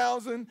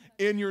 10,000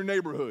 in your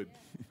neighborhood.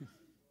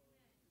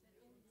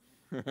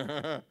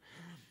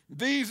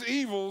 These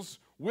evils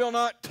will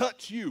not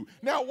touch you.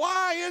 Now,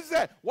 why is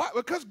that? Why?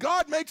 Because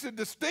God makes a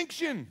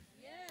distinction.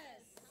 Yes.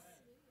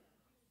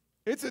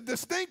 It's a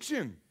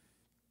distinction.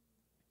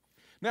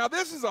 Now,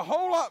 this is a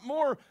whole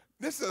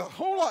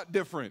lot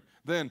different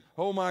than,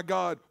 oh my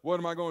God, what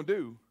am I going to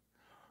do?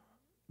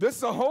 This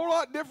is a whole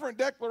lot different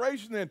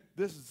declaration than,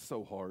 this is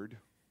so hard.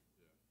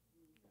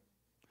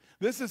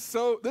 This is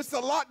a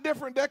lot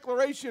different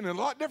declaration and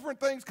a lot different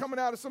things coming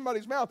out of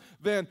somebody's mouth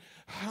than,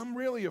 I'm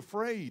really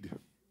afraid.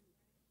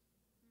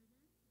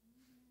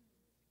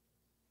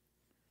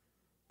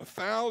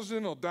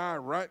 1,000 will die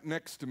right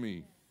next to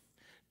me.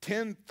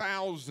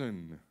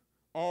 10,000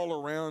 all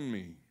around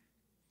me.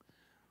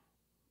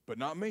 But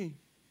not me.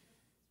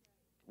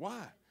 Why?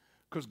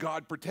 Because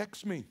God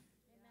protects me.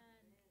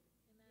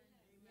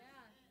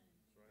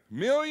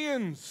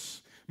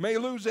 Millions may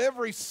lose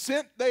every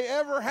cent they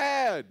ever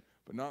had,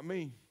 but not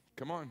me.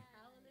 Come on.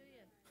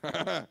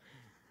 Hallelujah.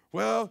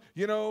 Well,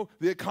 you know,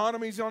 the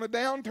economy's on a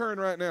downturn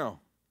right now.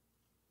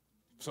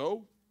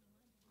 So,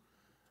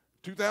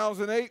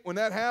 2008, when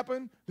that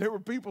happened, there were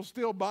people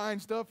still buying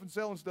stuff and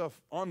selling stuff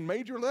on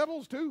major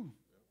levels too.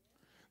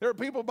 There were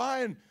people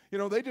buying, you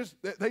know,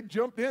 they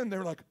jumped in.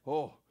 They're like,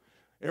 oh,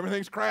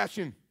 everything's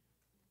crashing.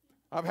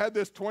 I've had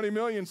this 20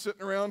 million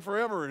sitting around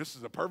forever. This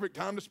is a perfect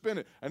time to spend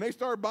it. And they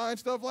started buying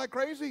stuff like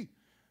crazy.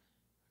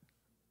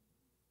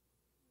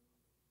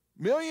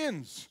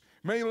 Millions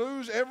may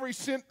lose every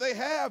cent they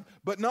have,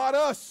 but not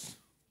us.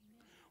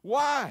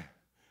 Why?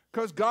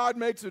 Because God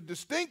makes a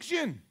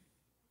distinction.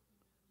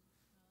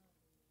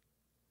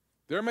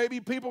 There may be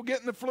people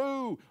getting the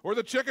flu or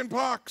the chicken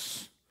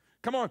pox.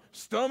 Come on,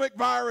 stomach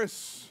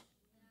virus.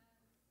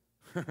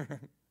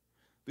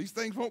 These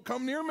things won't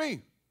come near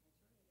me.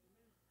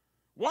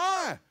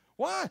 Why?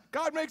 Why?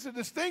 God makes a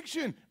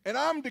distinction, and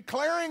I'm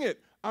declaring it.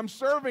 I'm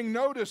serving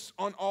notice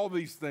on all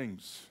these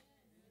things.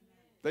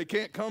 They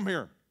can't come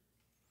here.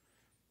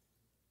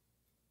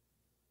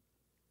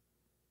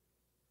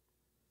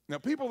 Now,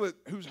 people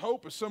whose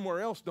hope is somewhere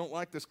else don't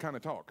like this kind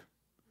of talk.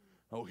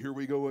 Oh, here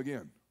we go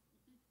again.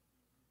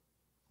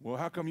 Well,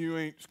 how come you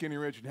ain't skinny,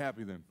 rich, and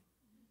happy then?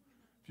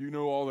 If you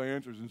know all the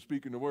answers and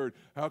speaking the word,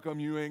 how come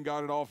you ain't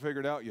got it all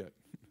figured out yet?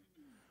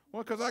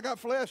 Well, because I got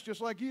flesh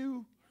just like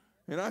you,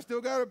 and I still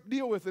got to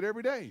deal with it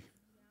every day.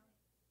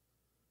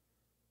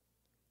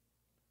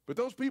 But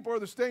those people are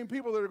the same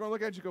people that are going to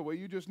look at you and go, well,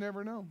 you just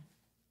never know.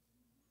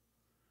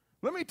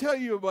 Let me tell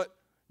you about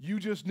you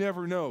just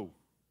never know.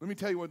 Let me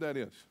tell you what that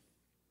is.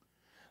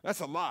 That's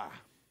a lie.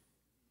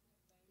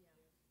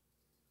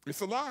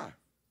 It's a lie.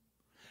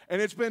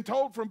 And it's been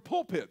told from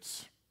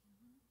pulpits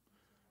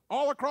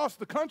all across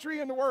the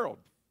country and the world.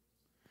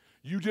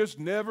 You just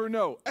never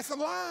know. That's a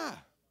lie.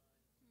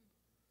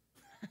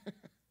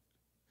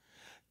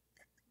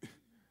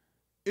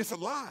 It's a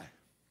lie.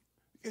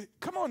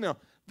 Come on now.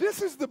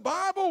 This is the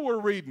Bible we're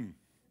reading.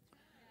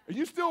 Are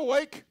you still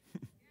awake?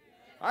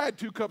 I had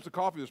 2 cups of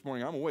coffee this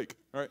morning. I'm awake.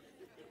 All right.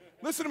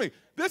 Listen to me.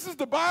 This is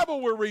the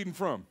Bible we're reading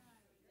from.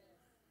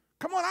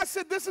 Come on, I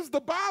said this is the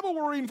Bible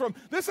we're reading from.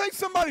 This ain't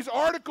somebody's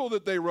article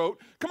that they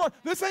wrote. Come on,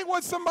 this ain't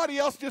what somebody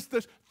else just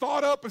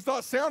thought up and thought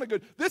it sounded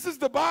good. This is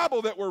the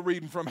Bible that we're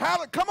reading from.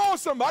 Come on,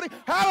 somebody.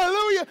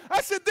 Hallelujah.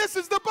 I said this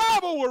is the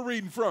Bible we're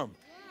reading from.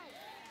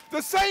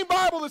 The same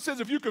Bible that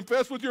says if you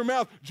confess with your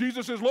mouth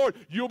Jesus is Lord,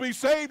 you'll be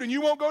saved and you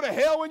won't go to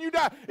hell when you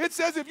die. It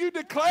says if you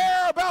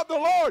declare about the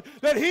Lord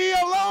that He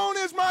alone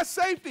is my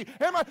safety.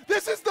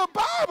 This is the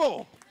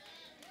Bible.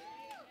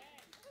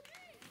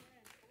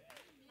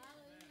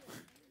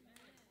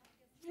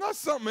 Not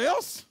something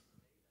else.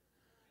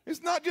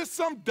 It's not just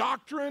some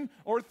doctrine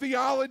or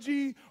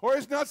theology, or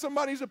it's not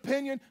somebody's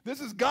opinion.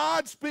 This is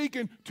God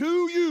speaking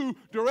to you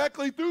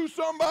directly through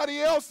somebody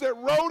else that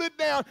wrote it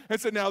down and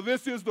said, now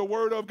this is the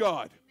Word of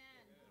God.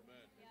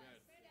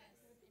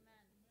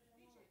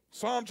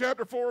 Psalm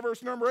chapter 4,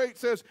 verse number 8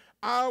 says,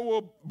 I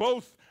will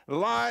both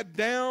lie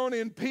down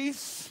in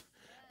peace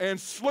and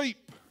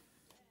sleep.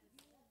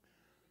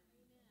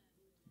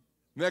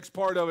 Next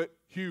part of it,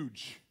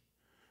 huge.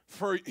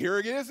 Here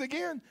it is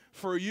again.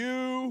 For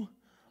you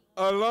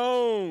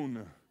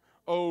alone,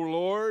 O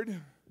Lord,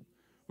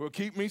 will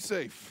keep me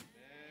safe.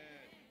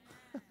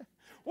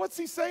 What's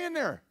he saying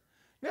there?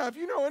 Now, if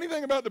you know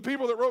anything about the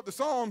people that wrote the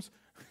Psalms,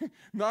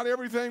 not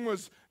everything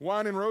was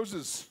wine and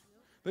roses.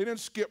 They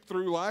didn't skip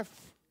through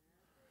life.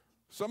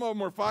 Some of them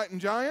were fighting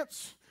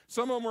giants.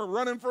 Some of them were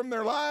running from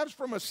their lives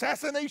from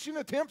assassination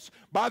attempts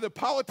by the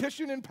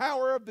politician in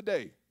power of the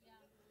day.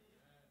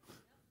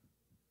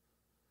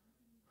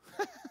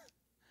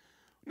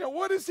 Now,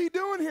 what is he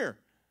doing here?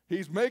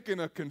 He's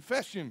making a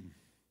confession.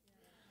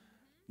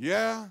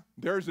 Yeah,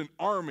 there's an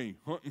army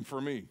hunting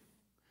for me.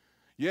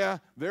 Yeah,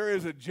 there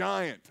is a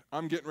giant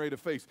I'm getting ready to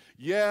face.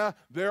 Yeah,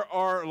 there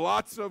are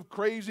lots of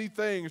crazy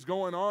things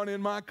going on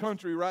in my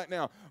country right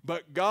now.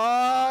 But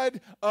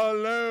God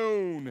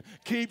alone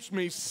keeps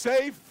me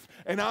safe,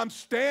 and I'm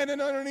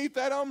standing underneath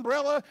that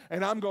umbrella,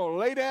 and I'm going to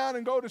lay down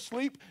and go to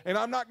sleep, and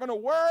I'm not going to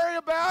worry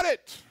about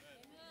it.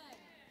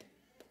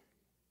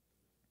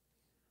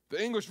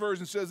 The English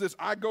version says this: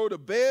 I go to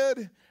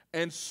bed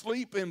and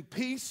sleep in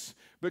peace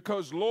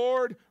because,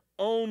 Lord,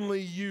 only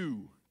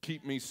you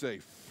keep me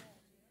safe.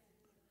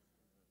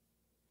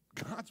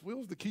 God's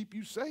will is to keep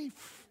you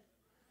safe.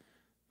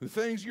 The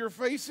things you're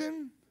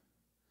facing,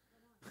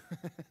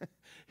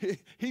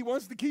 he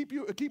wants to keep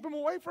them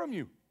away from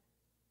you.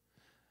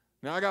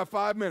 Now, I got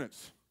 5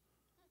 minutes.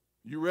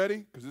 You ready?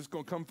 Because this is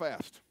going to come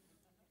fast.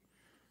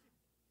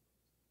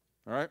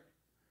 All right?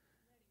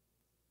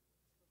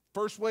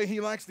 First way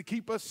he likes to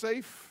keep us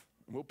safe,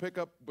 and we'll pick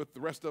up with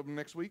the rest of them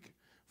next week.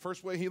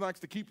 First way he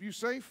likes to keep you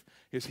safe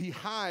is he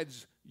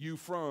hides you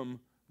from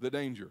the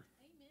danger.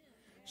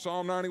 Amen.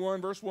 Psalm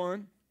 91, verse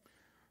 1.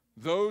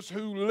 Those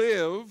who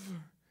live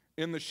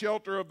in the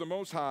shelter of the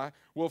Most High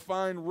will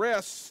find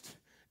rest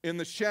in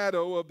the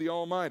shadow of the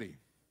Almighty.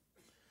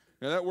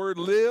 Now, that word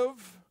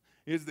live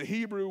is the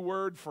Hebrew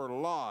word for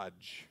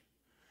lodge.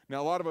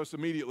 Now, a lot of us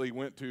immediately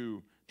went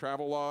to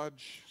travel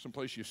lodge,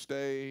 someplace you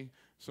stay,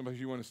 someplace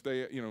you want to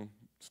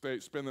stay,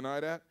 spend the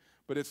night at.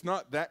 But it's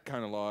not that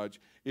kind of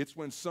lodge. It's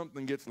when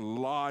something gets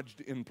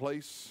lodged in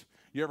place.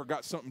 You ever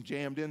got something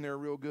jammed in there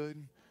real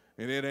good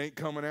and it ain't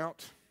coming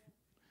out?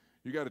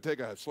 You got to take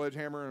a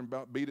sledgehammer and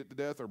about beat it to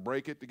death or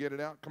break it to get it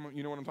out. Come on,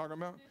 you know what I'm talking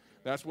about?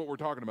 That's what we're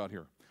talking about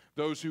here.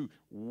 Those who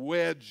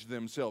wedge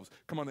themselves,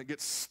 come on, that get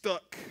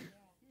stuck,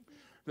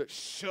 that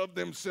shove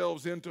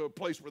themselves into a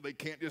place where they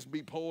can't just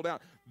be pulled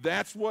out.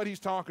 That's what he's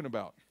talking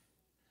about.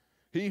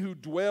 He who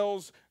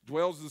dwells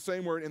is the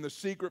same word, in the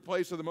secret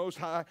place of the Most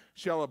High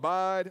shall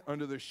abide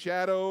under the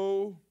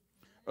shadow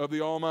of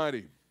the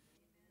Almighty.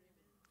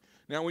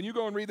 Now, when you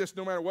go and read this,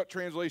 no matter what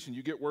translation,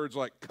 you get words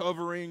like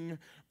covering,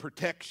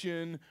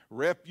 protection,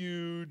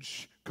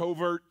 refuge,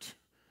 covert,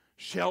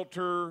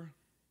 shelter.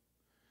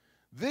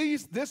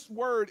 This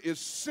word is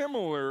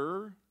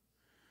similar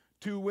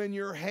to when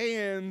your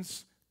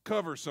hands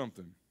cover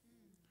something.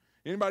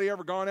 Anybody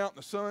ever gone out in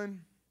the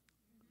sun?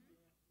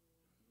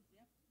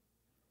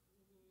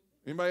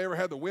 Anybody ever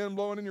had the wind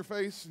blowing in your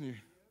face? And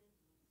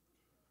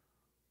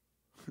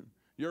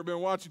you ever been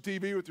watching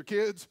TV with your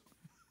kids?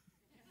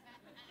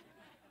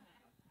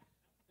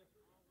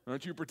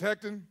 Aren't you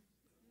protecting?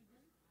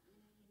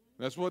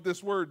 That's what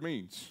this word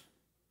means.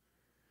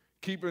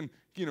 Keeping,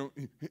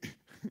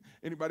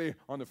 anybody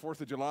on the 4th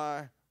of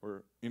July,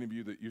 or any of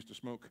you that used to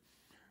smoke,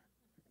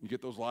 you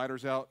get those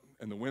lighters out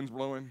and the wind's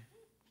blowing.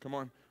 Come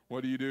on,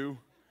 what do?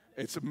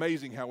 It's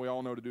amazing how we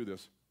all know to do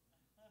this.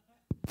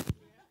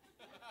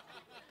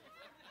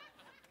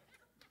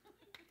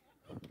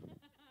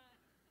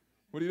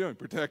 What are you doing?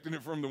 Protecting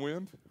it from the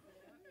wind?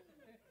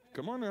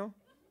 Come on now.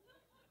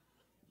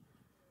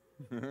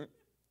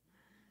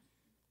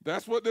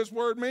 That's what this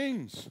word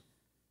means.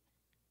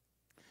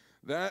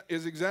 That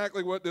is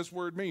exactly what this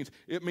word means.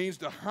 It means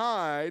to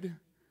hide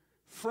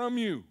from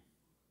you,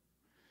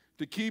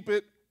 to keep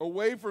it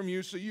away from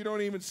you so you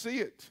don't even see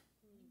it.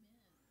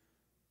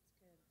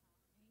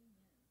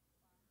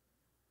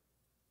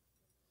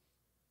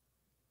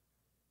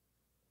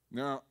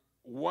 Now,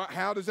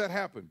 how does that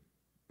happen?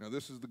 Now,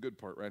 this is the good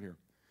part right here.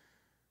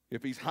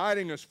 If he's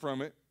hiding us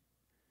from it,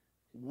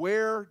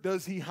 where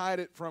does he hide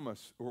it from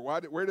us? Or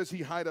where does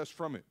he hide us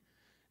from it?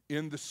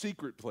 In the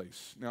secret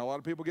place. Now, a lot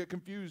of people get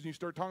confused and you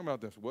start talking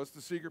about this. What's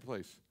the secret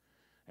place?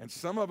 And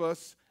some of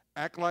us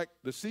act like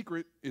the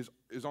secret is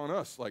on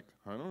us. Like,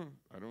 I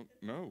don't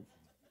know.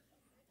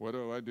 What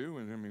do I do?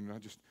 And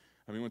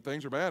when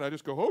things are bad, I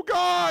just go, oh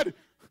God,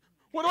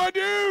 what do I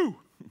do?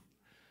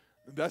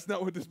 That's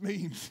not what this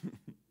means.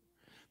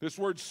 This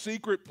word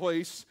secret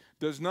place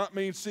does not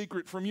mean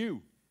secret from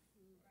you.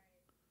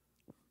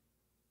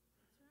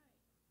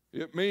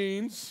 It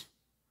means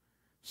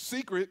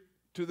secret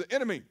to the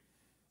enemy.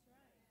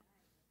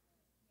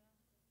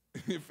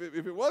 If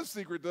it was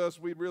secret to us,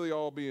 we'd really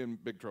all be in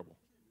big trouble.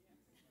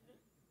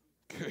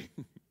 Okay.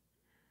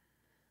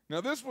 Now,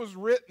 this was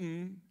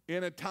written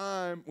in a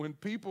time when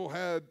people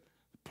had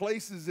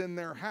places in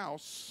their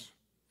house.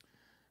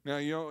 Now,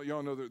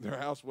 y'all know that their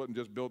house wasn't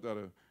just built out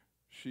of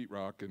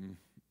sheetrock and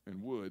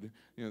wood.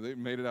 They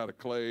made it out of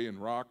clay and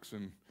rocks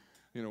and,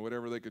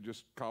 whatever they could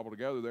just cobble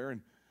together there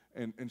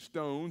and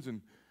stones.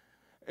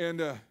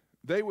 And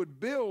they would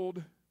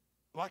build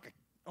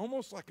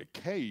almost like a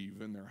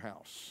cave in their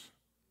house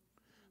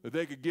that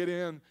they could get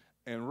in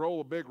and roll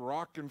a big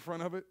rock in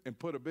front of it and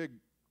put a big,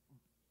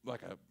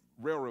 like a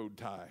railroad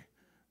tie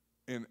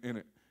in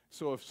it.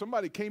 So if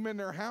somebody came in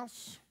their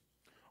house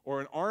or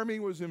an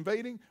army was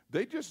invading,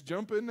 they'd just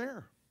jump in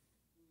there.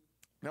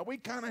 Now, we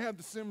kind of have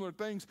the similar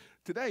things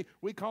today.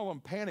 We call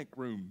them panic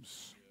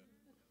rooms.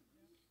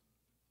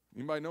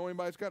 Anybody know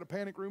anybody's got a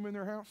panic room in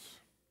their house?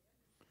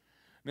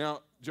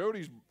 Now,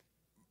 Jody's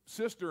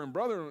sister and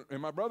brother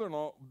and my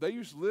brother-in-law, they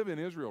used to live in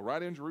Israel,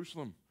 right in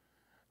Jerusalem.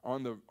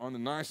 on the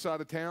nice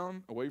side of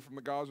town, away from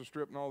the Gaza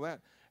Strip and all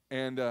that.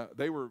 And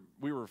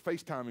we were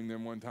FaceTiming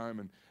them one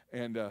time,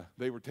 and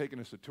they were taking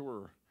us a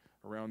tour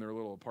around their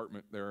little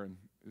apartment there, and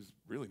it was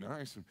really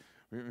nice.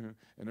 And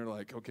they're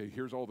like, okay,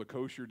 here's all the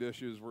kosher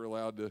dishes. We're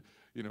allowed to,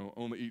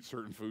 only eat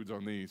certain foods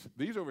on these.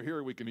 These over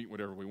here, we can eat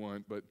whatever we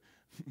want, but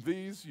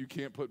these, you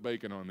can't put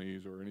bacon on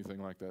these or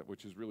anything like that,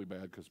 which is really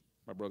bad because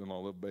my brother-in-law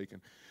loved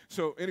bacon.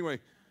 So anyway,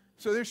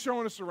 so they're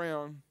showing us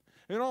around,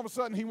 and all of a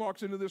sudden he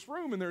walks into this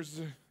room, and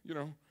there's,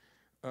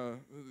 a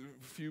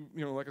few,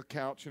 like a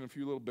couch and a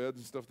few little beds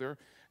and stuff there.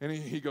 And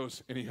he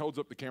goes, and he holds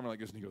up the camera like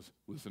this, and he goes,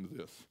 listen to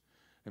this.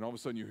 And all of a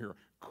sudden you hear,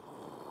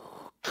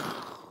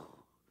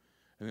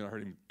 and then I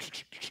heard him,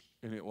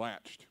 and it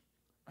latched.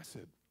 I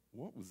said,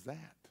 what was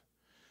that?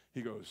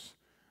 He goes,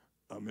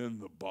 I'm in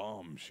the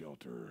bomb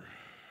shelter.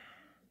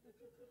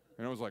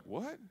 And I was like,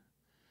 what?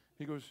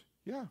 He goes,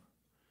 yeah,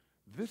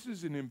 this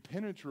is an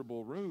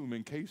impenetrable room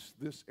in case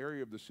this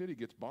area of the city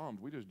gets bombed.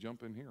 We just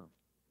jump in here.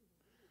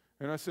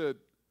 And I said,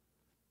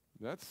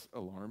 that's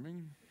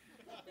alarming.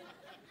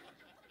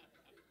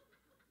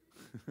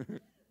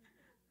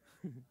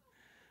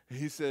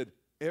 He said,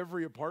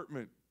 every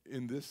apartment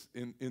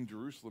in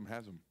Jerusalem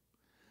has them.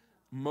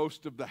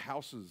 Most of the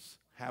houses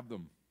have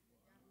them.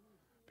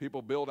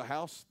 People build a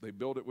house, they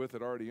build it with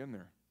it already in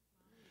there.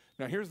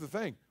 Now here's the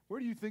thing. Where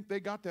do you think they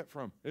got that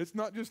from? It's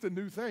not just a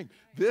new thing.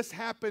 This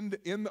happened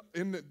in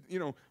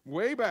the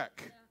way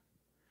back.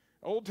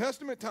 Old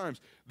Testament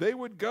times. They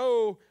would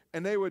go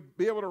and they would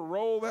be able to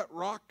roll that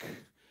rock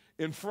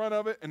in front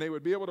of it, and they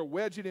would be able to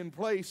wedge it in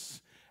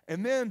place,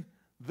 and then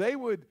they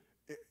would,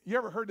 you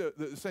ever heard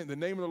the saying, the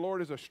name of the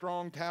Lord is a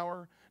strong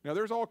tower? Now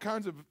there's all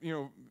kinds of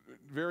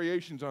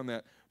variations on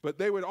that, but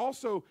they would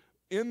also,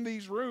 in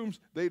these rooms,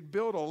 they'd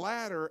build a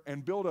ladder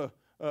and build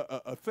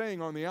a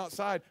thing on the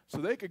outside so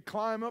they could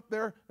climb up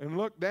there and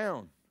look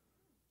down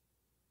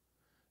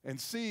and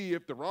see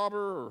if the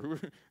robber or who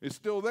is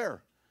still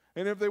there.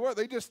 And if they were,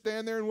 they just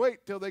stand there and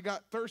wait till they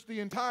got thirsty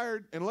and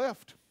tired and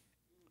left.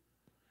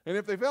 And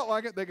if they felt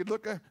like it, they could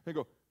look and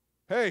go,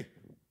 hey,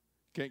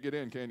 can't get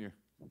in, can you?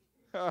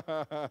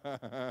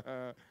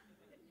 That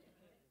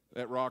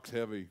rock's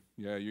heavy.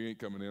 Yeah, you ain't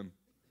coming in.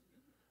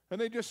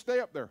 And they just stay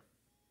up there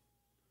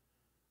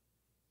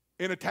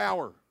in a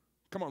tower.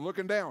 Come on,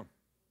 looking down.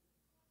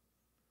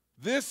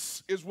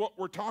 This is what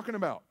we're talking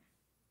about.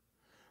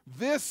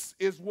 This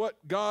is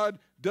what God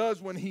does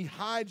when He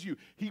hides you.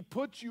 He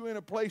puts you in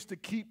a place to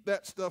keep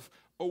that stuff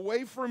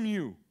away from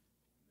you.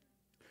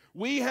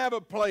 We have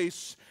a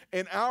place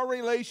in our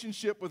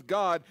relationship with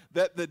God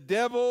that the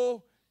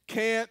devil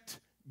can't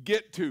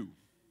get to.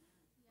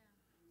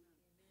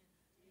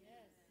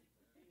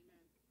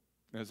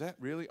 Now, is that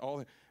really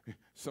all?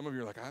 Some of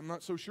you are like, I'm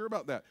not so sure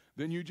about that.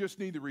 Then you just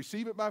need to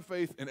receive it by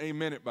faith and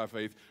amen it by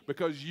faith,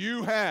 because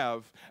you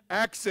have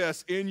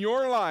access in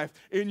your life,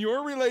 in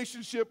your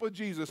relationship with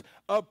Jesus,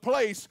 a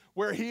place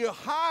where He'll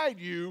hide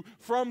you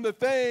from the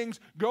things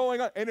going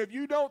on. And if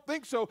you don't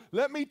think so,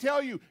 let me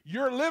tell you,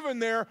 you're living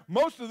there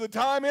most of the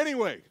time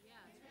anyway.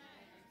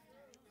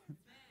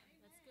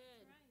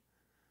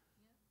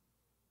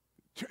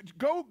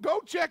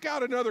 Go check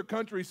out another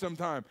country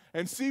sometime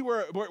and see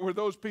where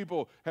those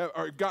people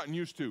are gotten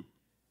used to.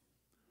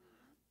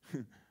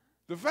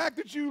 The fact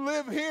that you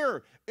live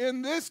here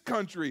in this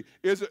country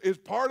is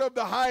part of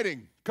the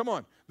hiding, come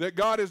on, that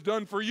God has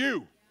done for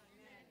you.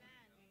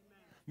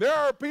 There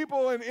are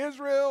people in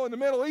Israel and the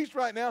Middle East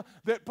right now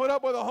that put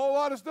up with a whole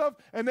lot of stuff,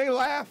 and they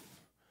laugh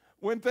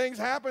when things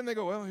happen. They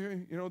go,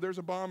 well, there's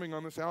a bombing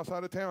on the south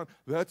side of town.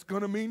 That's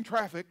going to mean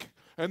traffic.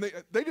 And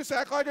they just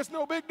act like it's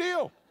no big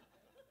deal.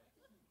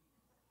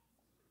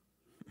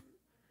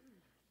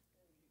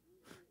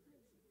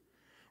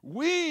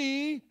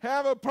 We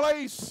have a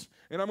place,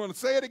 and I'm going to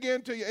say it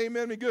again to you,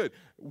 amen me good.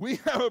 We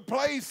have a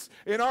place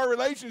in our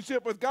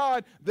relationship with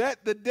God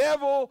that the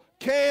devil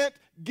can't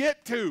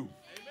get to.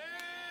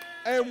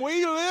 Amen. And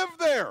we live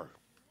there.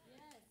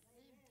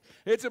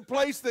 It's a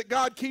place that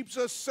God keeps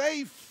us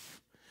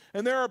safe.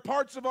 And there are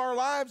parts of our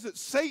lives that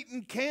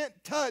Satan can't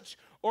touch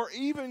or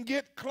even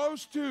get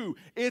close to.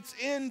 It's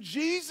in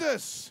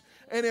Jesus.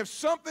 And if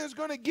something's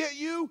going to get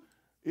you,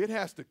 it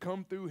has to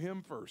come through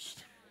Him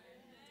first.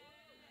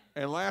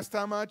 And last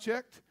time I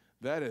checked,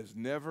 that has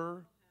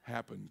never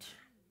happened.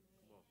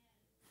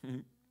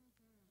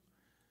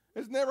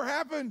 It's never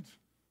happened.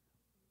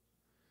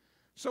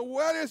 So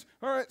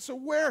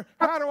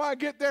how do I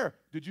get there?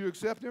 Did you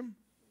accept Him?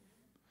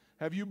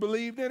 Have you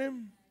believed in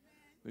Him?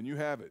 Then you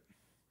have it.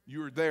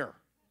 You are there.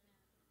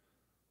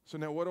 So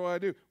now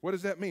what do? What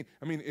does that mean?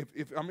 I mean,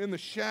 if I'm in the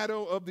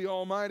shadow of the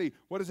Almighty,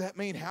 what does that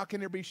mean? How can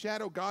there be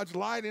shadow? God's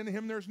light, in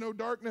Him there's no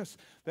darkness.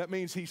 That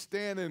means He's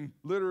standing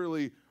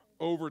literally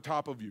over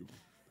top of you. Amen.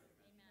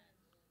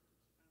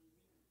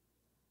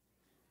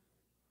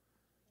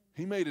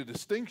 He made a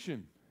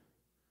distinction.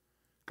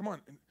 Come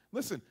on,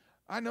 listen.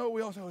 I know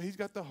we all say, He's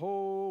got the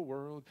whole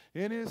world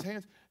in His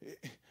hands.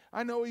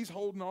 I know He's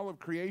holding all of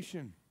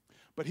creation,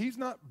 but He's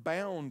not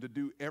bound to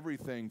do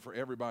everything for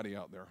everybody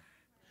out there.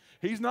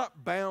 He's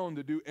not bound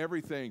to do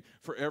everything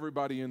for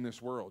everybody in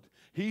this world.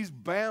 He's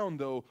bound,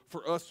 though,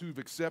 for us who've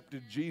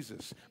accepted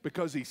Jesus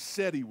because he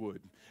said he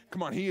would.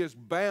 Come on, he is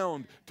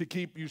bound to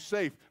keep you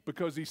safe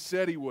because he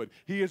said he would.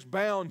 He is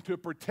bound to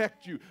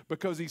protect you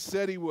because he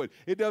said he would.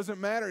 It doesn't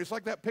matter. It's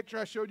like that picture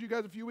I showed you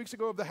guys a few weeks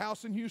ago of the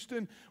house in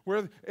Houston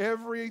where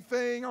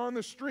everything on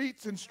the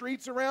streets and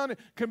streets around it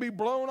can be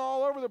blown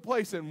all over the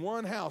place and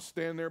one house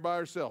stand there by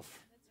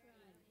herself.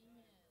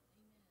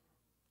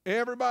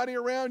 Everybody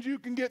around you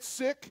can get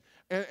sick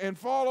and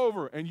fall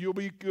over, and you'll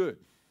be good.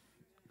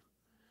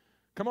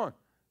 Come on.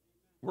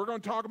 We're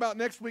going to talk about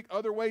next week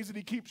other ways that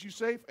he keeps you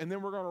safe, and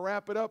then we're going to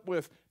wrap it up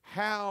with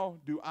how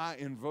do I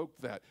invoke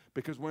that?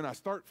 Because when I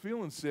start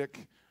feeling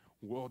sick,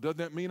 well, doesn't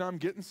that mean I'm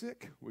getting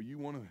sick? Well, you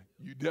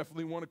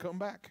definitely want to come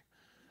back,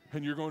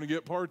 and you're going to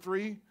get part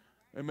 3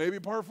 and maybe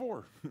part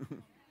 4.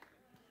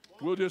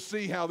 We'll just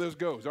see how this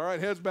goes. All right,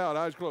 heads bowed,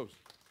 eyes closed.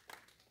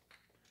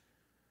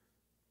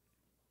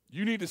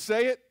 You need to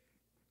say it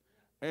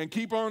and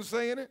keep on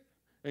saying it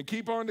and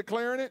keep on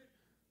declaring it.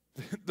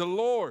 The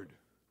Lord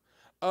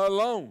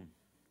alone.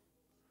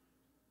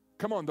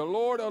 Come on, the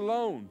Lord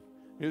alone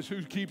is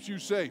who keeps you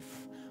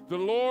safe. The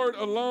Lord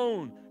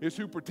alone is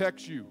who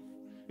protects you.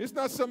 It's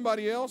not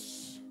somebody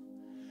else.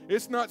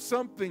 It's not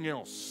something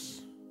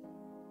else.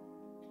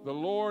 The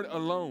Lord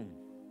alone.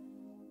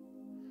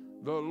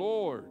 The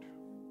Lord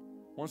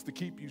wants to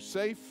keep you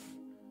safe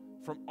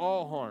from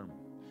all harm.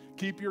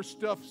 Keep your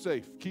stuff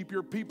safe. Keep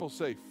your people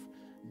safe.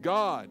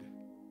 God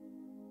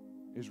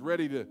is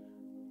ready to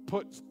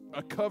put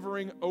a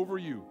covering over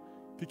you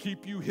to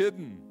keep you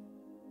hidden.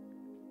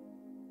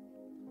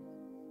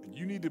 And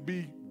you need to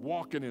be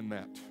walking in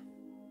that.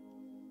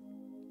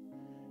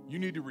 You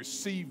need to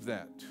receive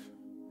that.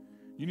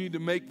 You need to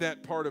make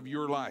that part of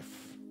your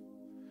life.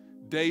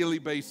 Daily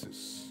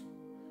basis.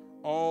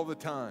 All the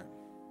time.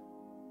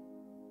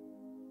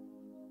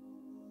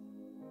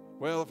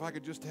 Well, if I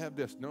could just have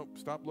this. Nope,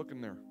 stop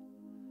looking there.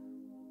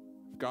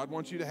 If God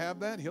wants you to have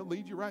that, he'll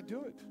lead you right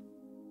to it.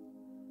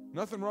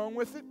 Nothing wrong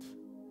with it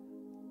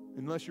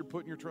unless you're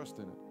putting your trust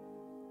in it.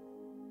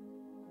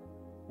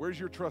 Where's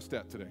your trust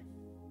at today?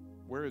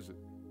 Where is it?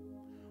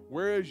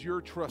 Where is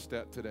your trust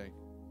at today?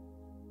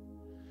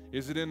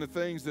 Is it in the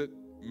things that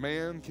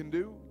man can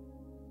do?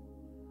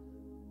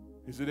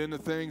 Is it in the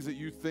things that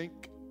you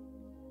think?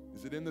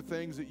 Is it in the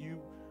things that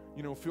you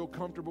feel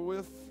comfortable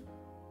with?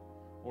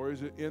 Or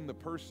is it in the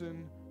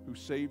person who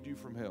saved you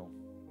from hell?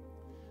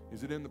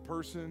 Is it in the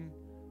person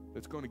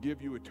that's going to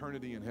give you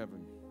eternity in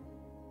heaven?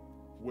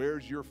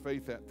 Where's your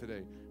faith at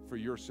today for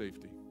your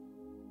safety?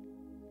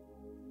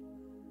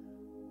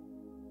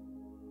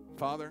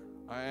 Father,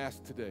 I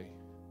ask today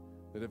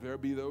that if there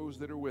be those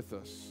that are with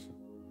us,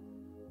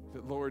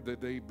 that, Lord, that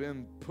they've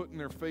been putting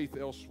their faith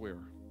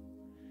elsewhere.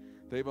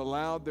 They've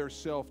allowed their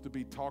self to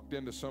be talked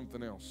into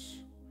something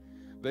else.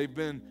 They've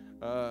been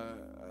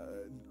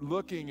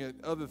looking at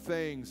other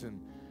things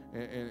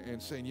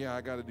and saying, yeah,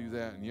 I got to do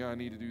that, and yeah, I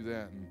need to do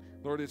that. And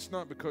Lord, it's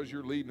not because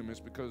you're leading them,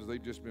 it's because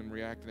they've just been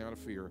reacting out of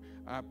fear.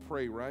 I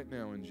pray right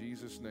now in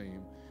Jesus'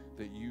 name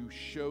that you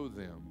show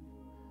them,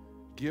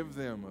 give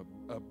them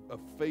a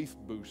faith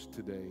boost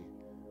today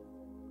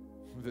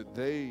that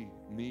they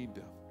need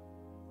to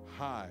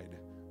hide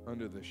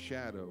under the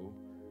shadow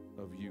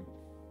of you.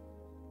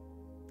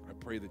 I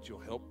pray that you'll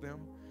help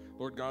them.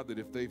 Lord God, that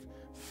if they've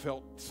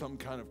felt some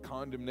kind of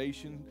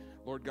condemnation,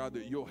 Lord God,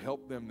 that you'll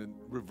help them to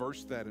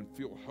reverse that and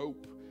feel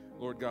hope.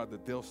 Lord God,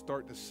 that they'll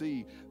start to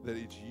see that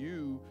it's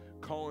you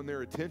calling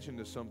their attention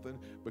to something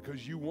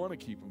because you want to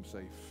keep them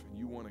safe and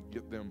you want to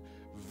get them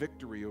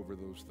victory over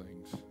those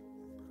things.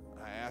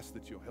 I ask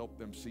that you'll help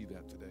them see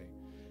that today.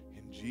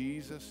 In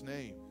Jesus'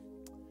 name.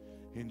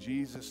 In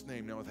Jesus'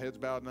 name. Now, with heads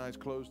bowed and eyes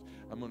closed,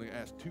 I'm going to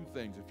ask two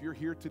things. If you're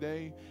here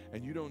today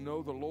and you don't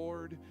know the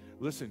Lord,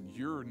 listen,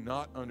 you're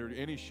not under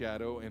any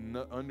shadow and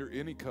not under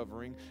any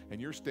covering,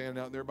 and you're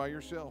standing out there by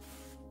yourself.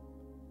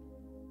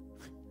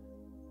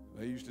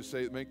 They used to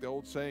say, make the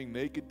old saying,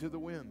 naked to the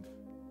wind,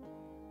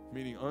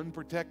 meaning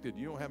unprotected.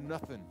 You don't have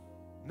nothing.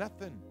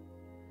 Nothing.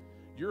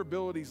 Your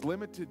ability's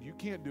limited. You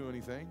can't do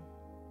anything.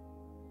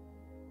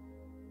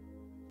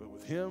 But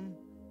with Him,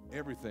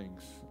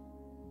 everything's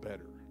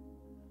better.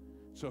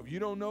 So if you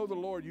don't know the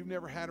Lord, you've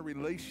never had a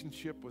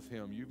relationship with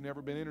Him, you've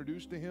never been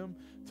introduced to Him,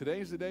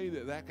 today's the day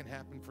that can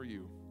happen for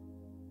you.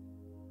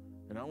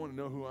 And I want to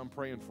know who I'm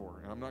praying for.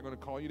 And I'm not going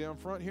to call you down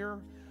front here.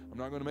 I'm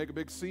not going to make a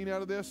big scene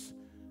out of this.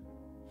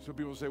 Some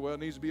people say, well, it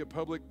needs to be a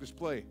public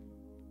display.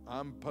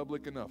 I'm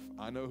public enough.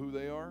 I know who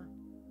they are.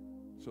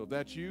 So if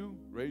that's you,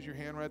 raise your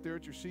hand right there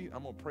at your seat.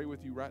 I'm going to pray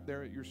with you right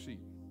there at your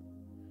seat.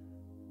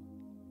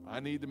 I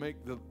need to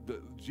make the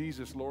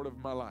Jesus Lord of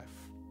my life.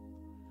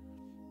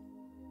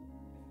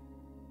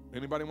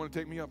 Anybody want to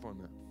take me up on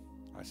that?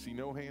 I see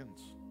no hands.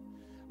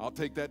 I'll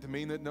take that to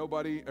mean that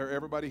nobody or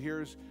everybody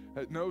here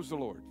knows the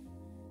Lord.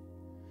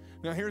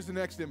 Now here's the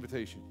next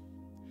invitation.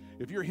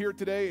 If you're here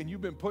today and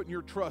you've been putting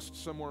your trust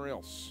somewhere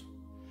else,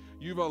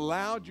 you've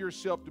allowed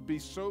yourself to be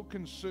so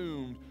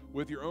consumed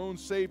with your own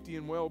safety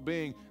and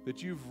well-being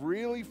that you've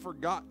really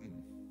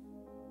forgotten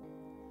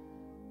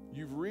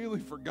you've really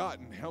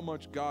forgotten how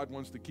much God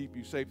wants to keep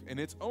you safe. And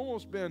it's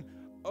almost been,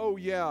 oh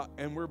yeah,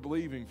 and we're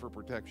believing for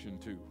protection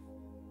too.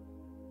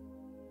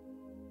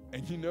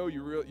 And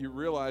you're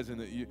realizing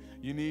that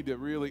you need to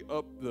really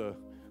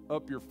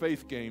up your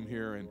faith game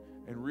here and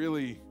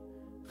really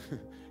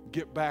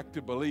get back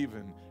to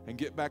believing and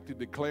get back to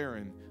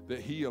declaring that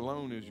He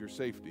alone is your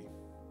safety.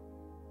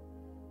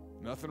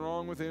 Nothing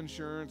wrong with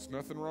insurance,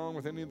 nothing wrong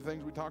with any of the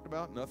things we talked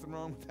about, nothing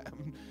wrong with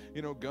having,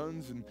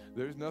 guns, and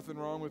there's nothing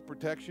wrong with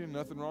protection,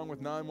 nothing wrong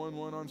with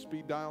 911 on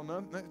speed dial,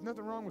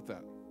 nothing wrong with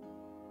that.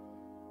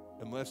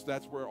 Unless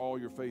that's where all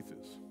your faith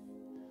is.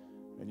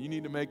 And you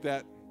need to make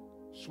that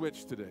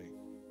switch today.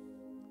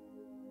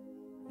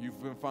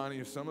 You've been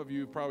finding, some of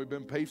you have probably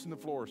been pacing the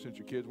floor since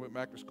your kids went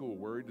back to school,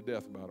 worried to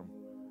death about them.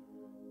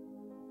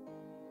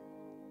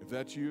 If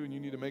that's you and you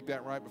need to make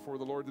that right before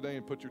the Lord today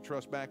and put your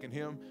trust back in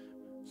Him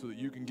so that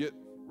you can get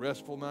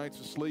restful nights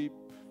of sleep,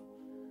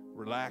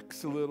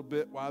 relax a little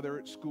bit while they're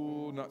at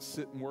school, not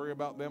sit and worry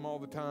about them all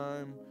the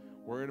time,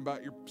 worrying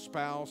about your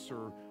spouse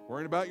or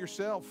worrying about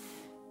yourself.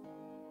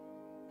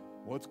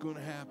 What's going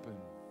to happen?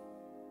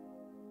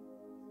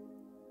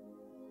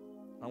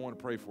 I want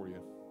to pray for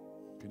you.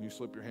 Can you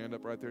slip your hand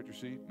up right there at your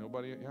seat?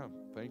 Nobody? Yeah.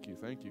 Thank you.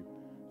 Thank you.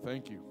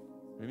 Thank you.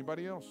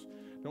 Anybody else?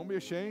 Don't be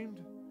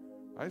ashamed.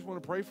 I just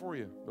want to pray for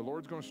you. The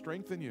Lord's going to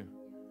strengthen you.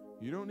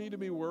 You don't need to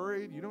be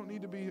worried. You don't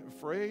need to be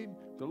afraid.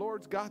 The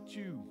Lord's got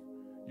you.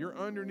 You're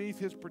underneath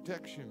His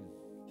protection.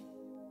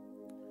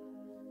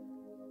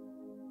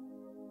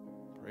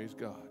 Praise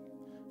God.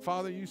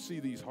 Father, you see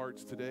these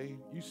hearts today.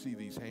 You see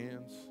these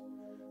hands.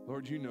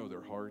 Lord, you know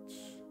their hearts.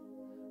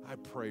 I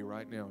pray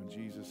right now in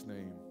Jesus'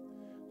 name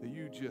that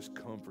you just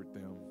comfort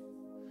them.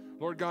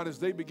 Lord God, as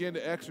they begin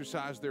to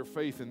exercise their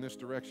faith in this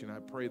direction, I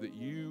pray that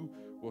you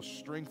will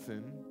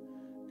strengthen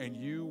and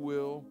you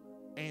will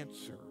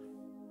answer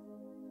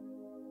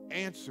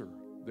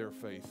their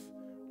faith,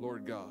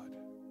 Lord God,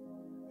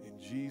 in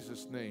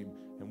Jesus' name.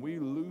 And we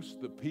loose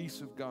the peace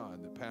of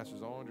God that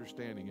passes all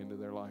understanding into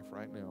their life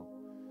right now.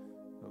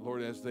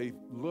 Lord, as they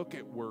look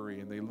at worry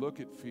and they look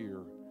at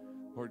fear,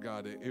 Lord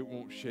God, it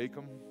won't shake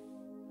them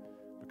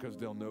because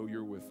they'll know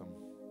you're with them.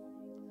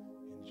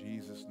 In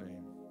Jesus'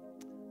 name,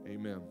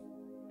 amen.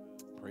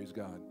 Praise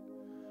God.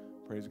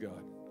 Praise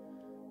God.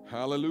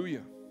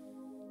 Hallelujah.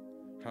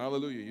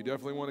 Hallelujah. You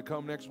definitely want to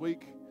come next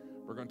week.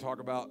 We're going to talk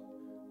about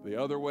the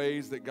other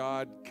ways that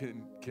God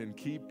can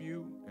keep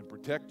you and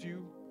protect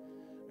you.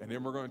 And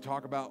then we're going to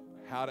talk about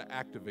how to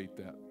activate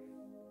that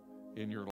in your life.